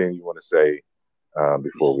anything you want to say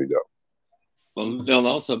before we go? Well, there'll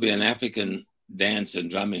also be an African dance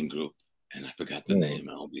and drumming group, and I forgot the name.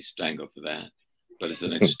 I'll be strangled for that. But it's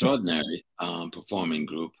an extraordinary performing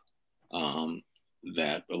group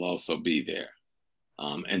that will also be there.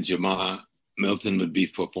 And Jamar Milton would be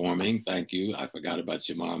performing. Thank you. I forgot about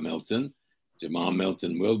Jamar Milton. Jamar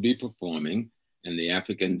Milton will be performing, and the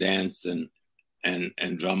African dance and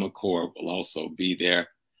drummer corps will also be there.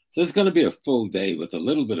 So it's going to be a full day with a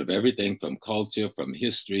little bit of everything from culture, from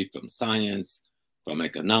history, from science, from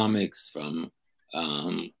economics, from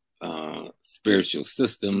spiritual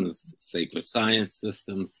systems, sacred science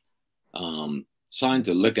systems, trying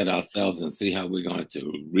to look at ourselves and see how we're going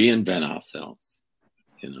to reinvent ourselves.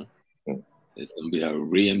 It's going to be a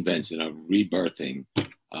reinvention, a rebirthing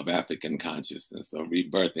of African consciousness, a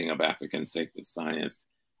rebirthing of African sacred science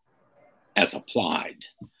as applied.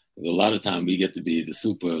 A lot of time we get to be the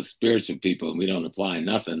super spiritual people and we don't apply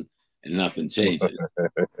nothing and nothing changes.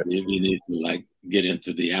 We need to get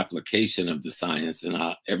into the application of the science in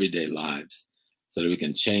our everyday lives so that we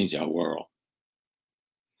can change our world.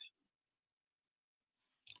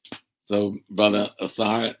 So, Brother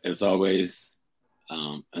Asar, it's always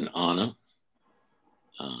an honor.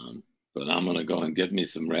 But I'm going to go and get me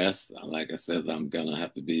some rest. Like I said, I'm going to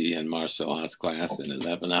have to be in martial arts class in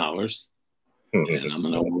 11 hours. And I'm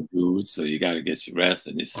an old dude, so you got to get your rest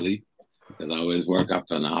and your sleep. Because I always work up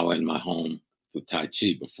to an hour in my home with Tai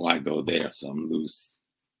Chi before I go there. So I'm loose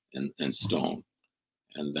and strong.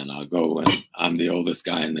 And then I'll go, and I'm the oldest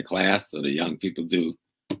guy in the class. So the young people do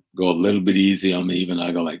go a little bit easy on me. Even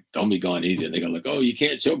I go like, don't be going easy. And they go like, oh, you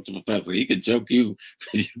can't choke the professor. He can choke you,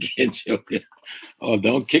 but you can't choke him. Oh,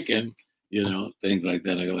 don't kick him. Things like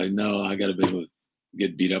that. I go like, no, I got to be able to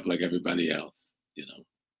get beat up like everybody else,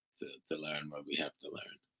 to learn what we have to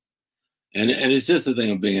learn. And it's just a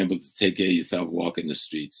thing of being able to take care of yourself, walk in the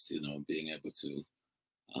streets, being able to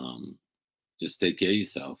just take care of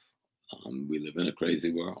yourself. We live in a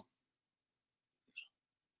crazy world.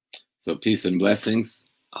 So peace and blessings.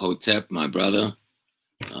 Hotep, my brother.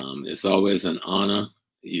 It's always an honor.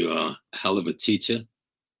 You're a hell of a teacher.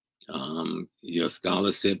 Your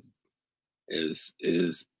scholarship is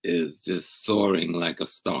just soaring like a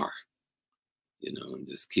star. And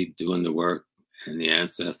just keep doing the work, and the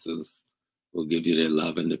ancestors will give you their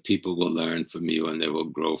love, and the people will learn from you, and they will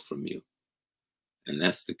grow from you. And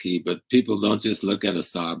that's the key. But people don't just look at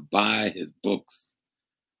Asar. Buy his books.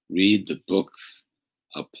 Read the books.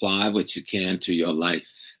 Apply what you can to your life,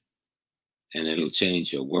 and it'll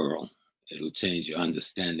change your world. It'll change your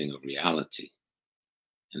understanding of reality.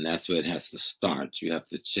 And that's where it has to start. You have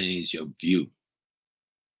to change your view.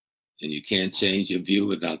 And you can't change your view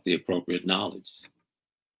without the appropriate knowledge.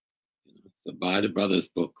 So buy the brother's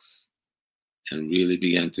books and really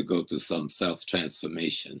begin to go through some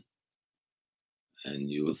self-transformation. And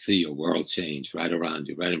you will see your world change right around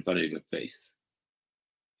you, right in front of your face.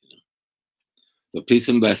 So peace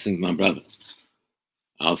and blessings, my brother.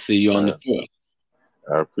 I'll see you on the 4th.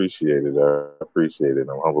 I appreciate it. I appreciate it.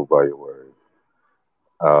 I'm humbled by your words.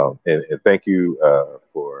 And thank you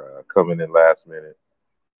for coming in last minute.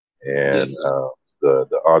 And Yes,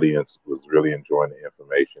 the audience was really enjoying the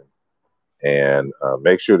information. And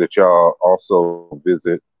make sure that y'all also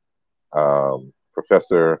visit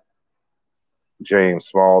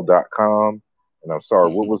ProfessorJamesSmall.com. And I'm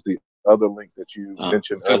sorry, what was the other link that you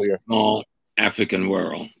mentioned Professor earlier? Small African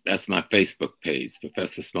World. That's my Facebook page,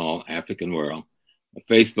 Professor Small African World. My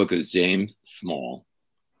Facebook is James Small.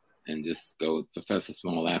 And just go with Professor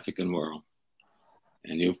Small African World.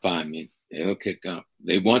 And you'll find me. They'll kick up.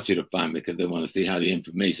 They want you to find me because they want to see how the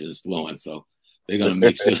information is flowing. So they're going to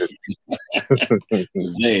make sure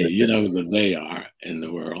you know who they are in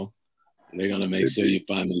the world. They're going to make sure you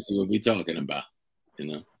find me to see what we're talking about, you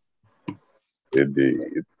know.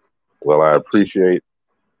 Indeed. Well, I appreciate,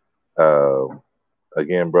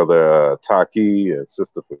 again, Brother Taki and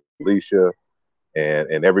Sister Felicia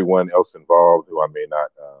and everyone else involved who I may not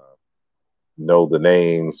know the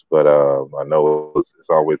names, but I know it's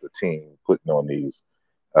always a team putting on these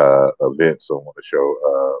events. So I want to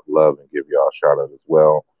show love and give y'all a shout out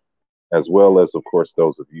as well as, of course,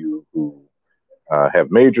 those of you who have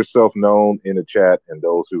made yourself known in the chat and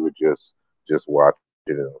those who are just watching,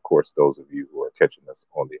 and of course, those of you who are catching us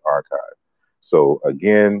on the archive. So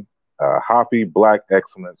again, Hoppy Black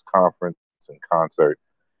Excellence Conference and Concert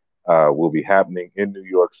will be happening in New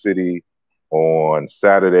York City on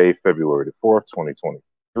Saturday, February the 4th,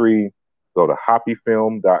 2023. Go to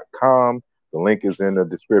hoppyfilm.com. The link is in the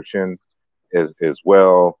description as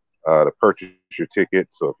well to purchase your ticket.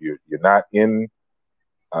 So if you're not in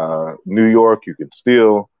New York, you can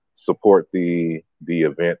still support the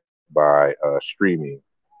event by streaming,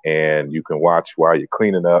 and you can watch while you're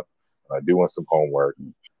cleaning up, doing some homework,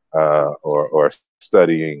 or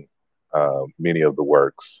studying many of the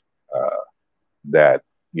works that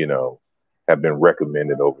have been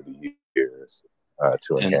recommended over the years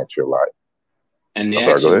to enhance your life. And the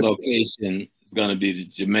actual location is going to be the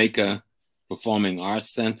Jamaica Performing Arts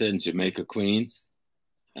Center in Jamaica, Queens,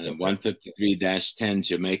 and at 153-10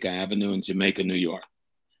 Jamaica Avenue in Jamaica, New York.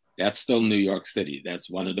 That's still New York City. That's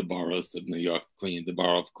one of the boroughs of New York, Queens, the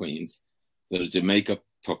borough of Queens. So the Jamaica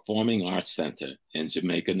Performing Arts Center in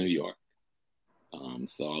Jamaica, New York.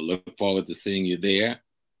 So I look forward to seeing you there,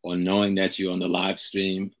 or knowing that you're on the live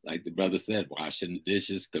stream, like the brother said, washing the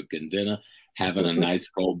dishes, cooking dinner, having a nice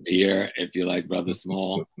cold beer if you like Brother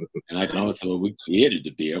Small. And I can also, well, we created the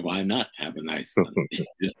beer. Why not have a nice one?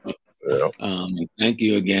 And thank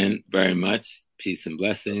you again very much. Peace and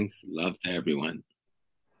blessings. Love to everyone.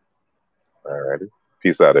 All righty.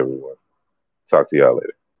 Peace out, everyone. Talk to y'all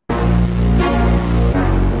later.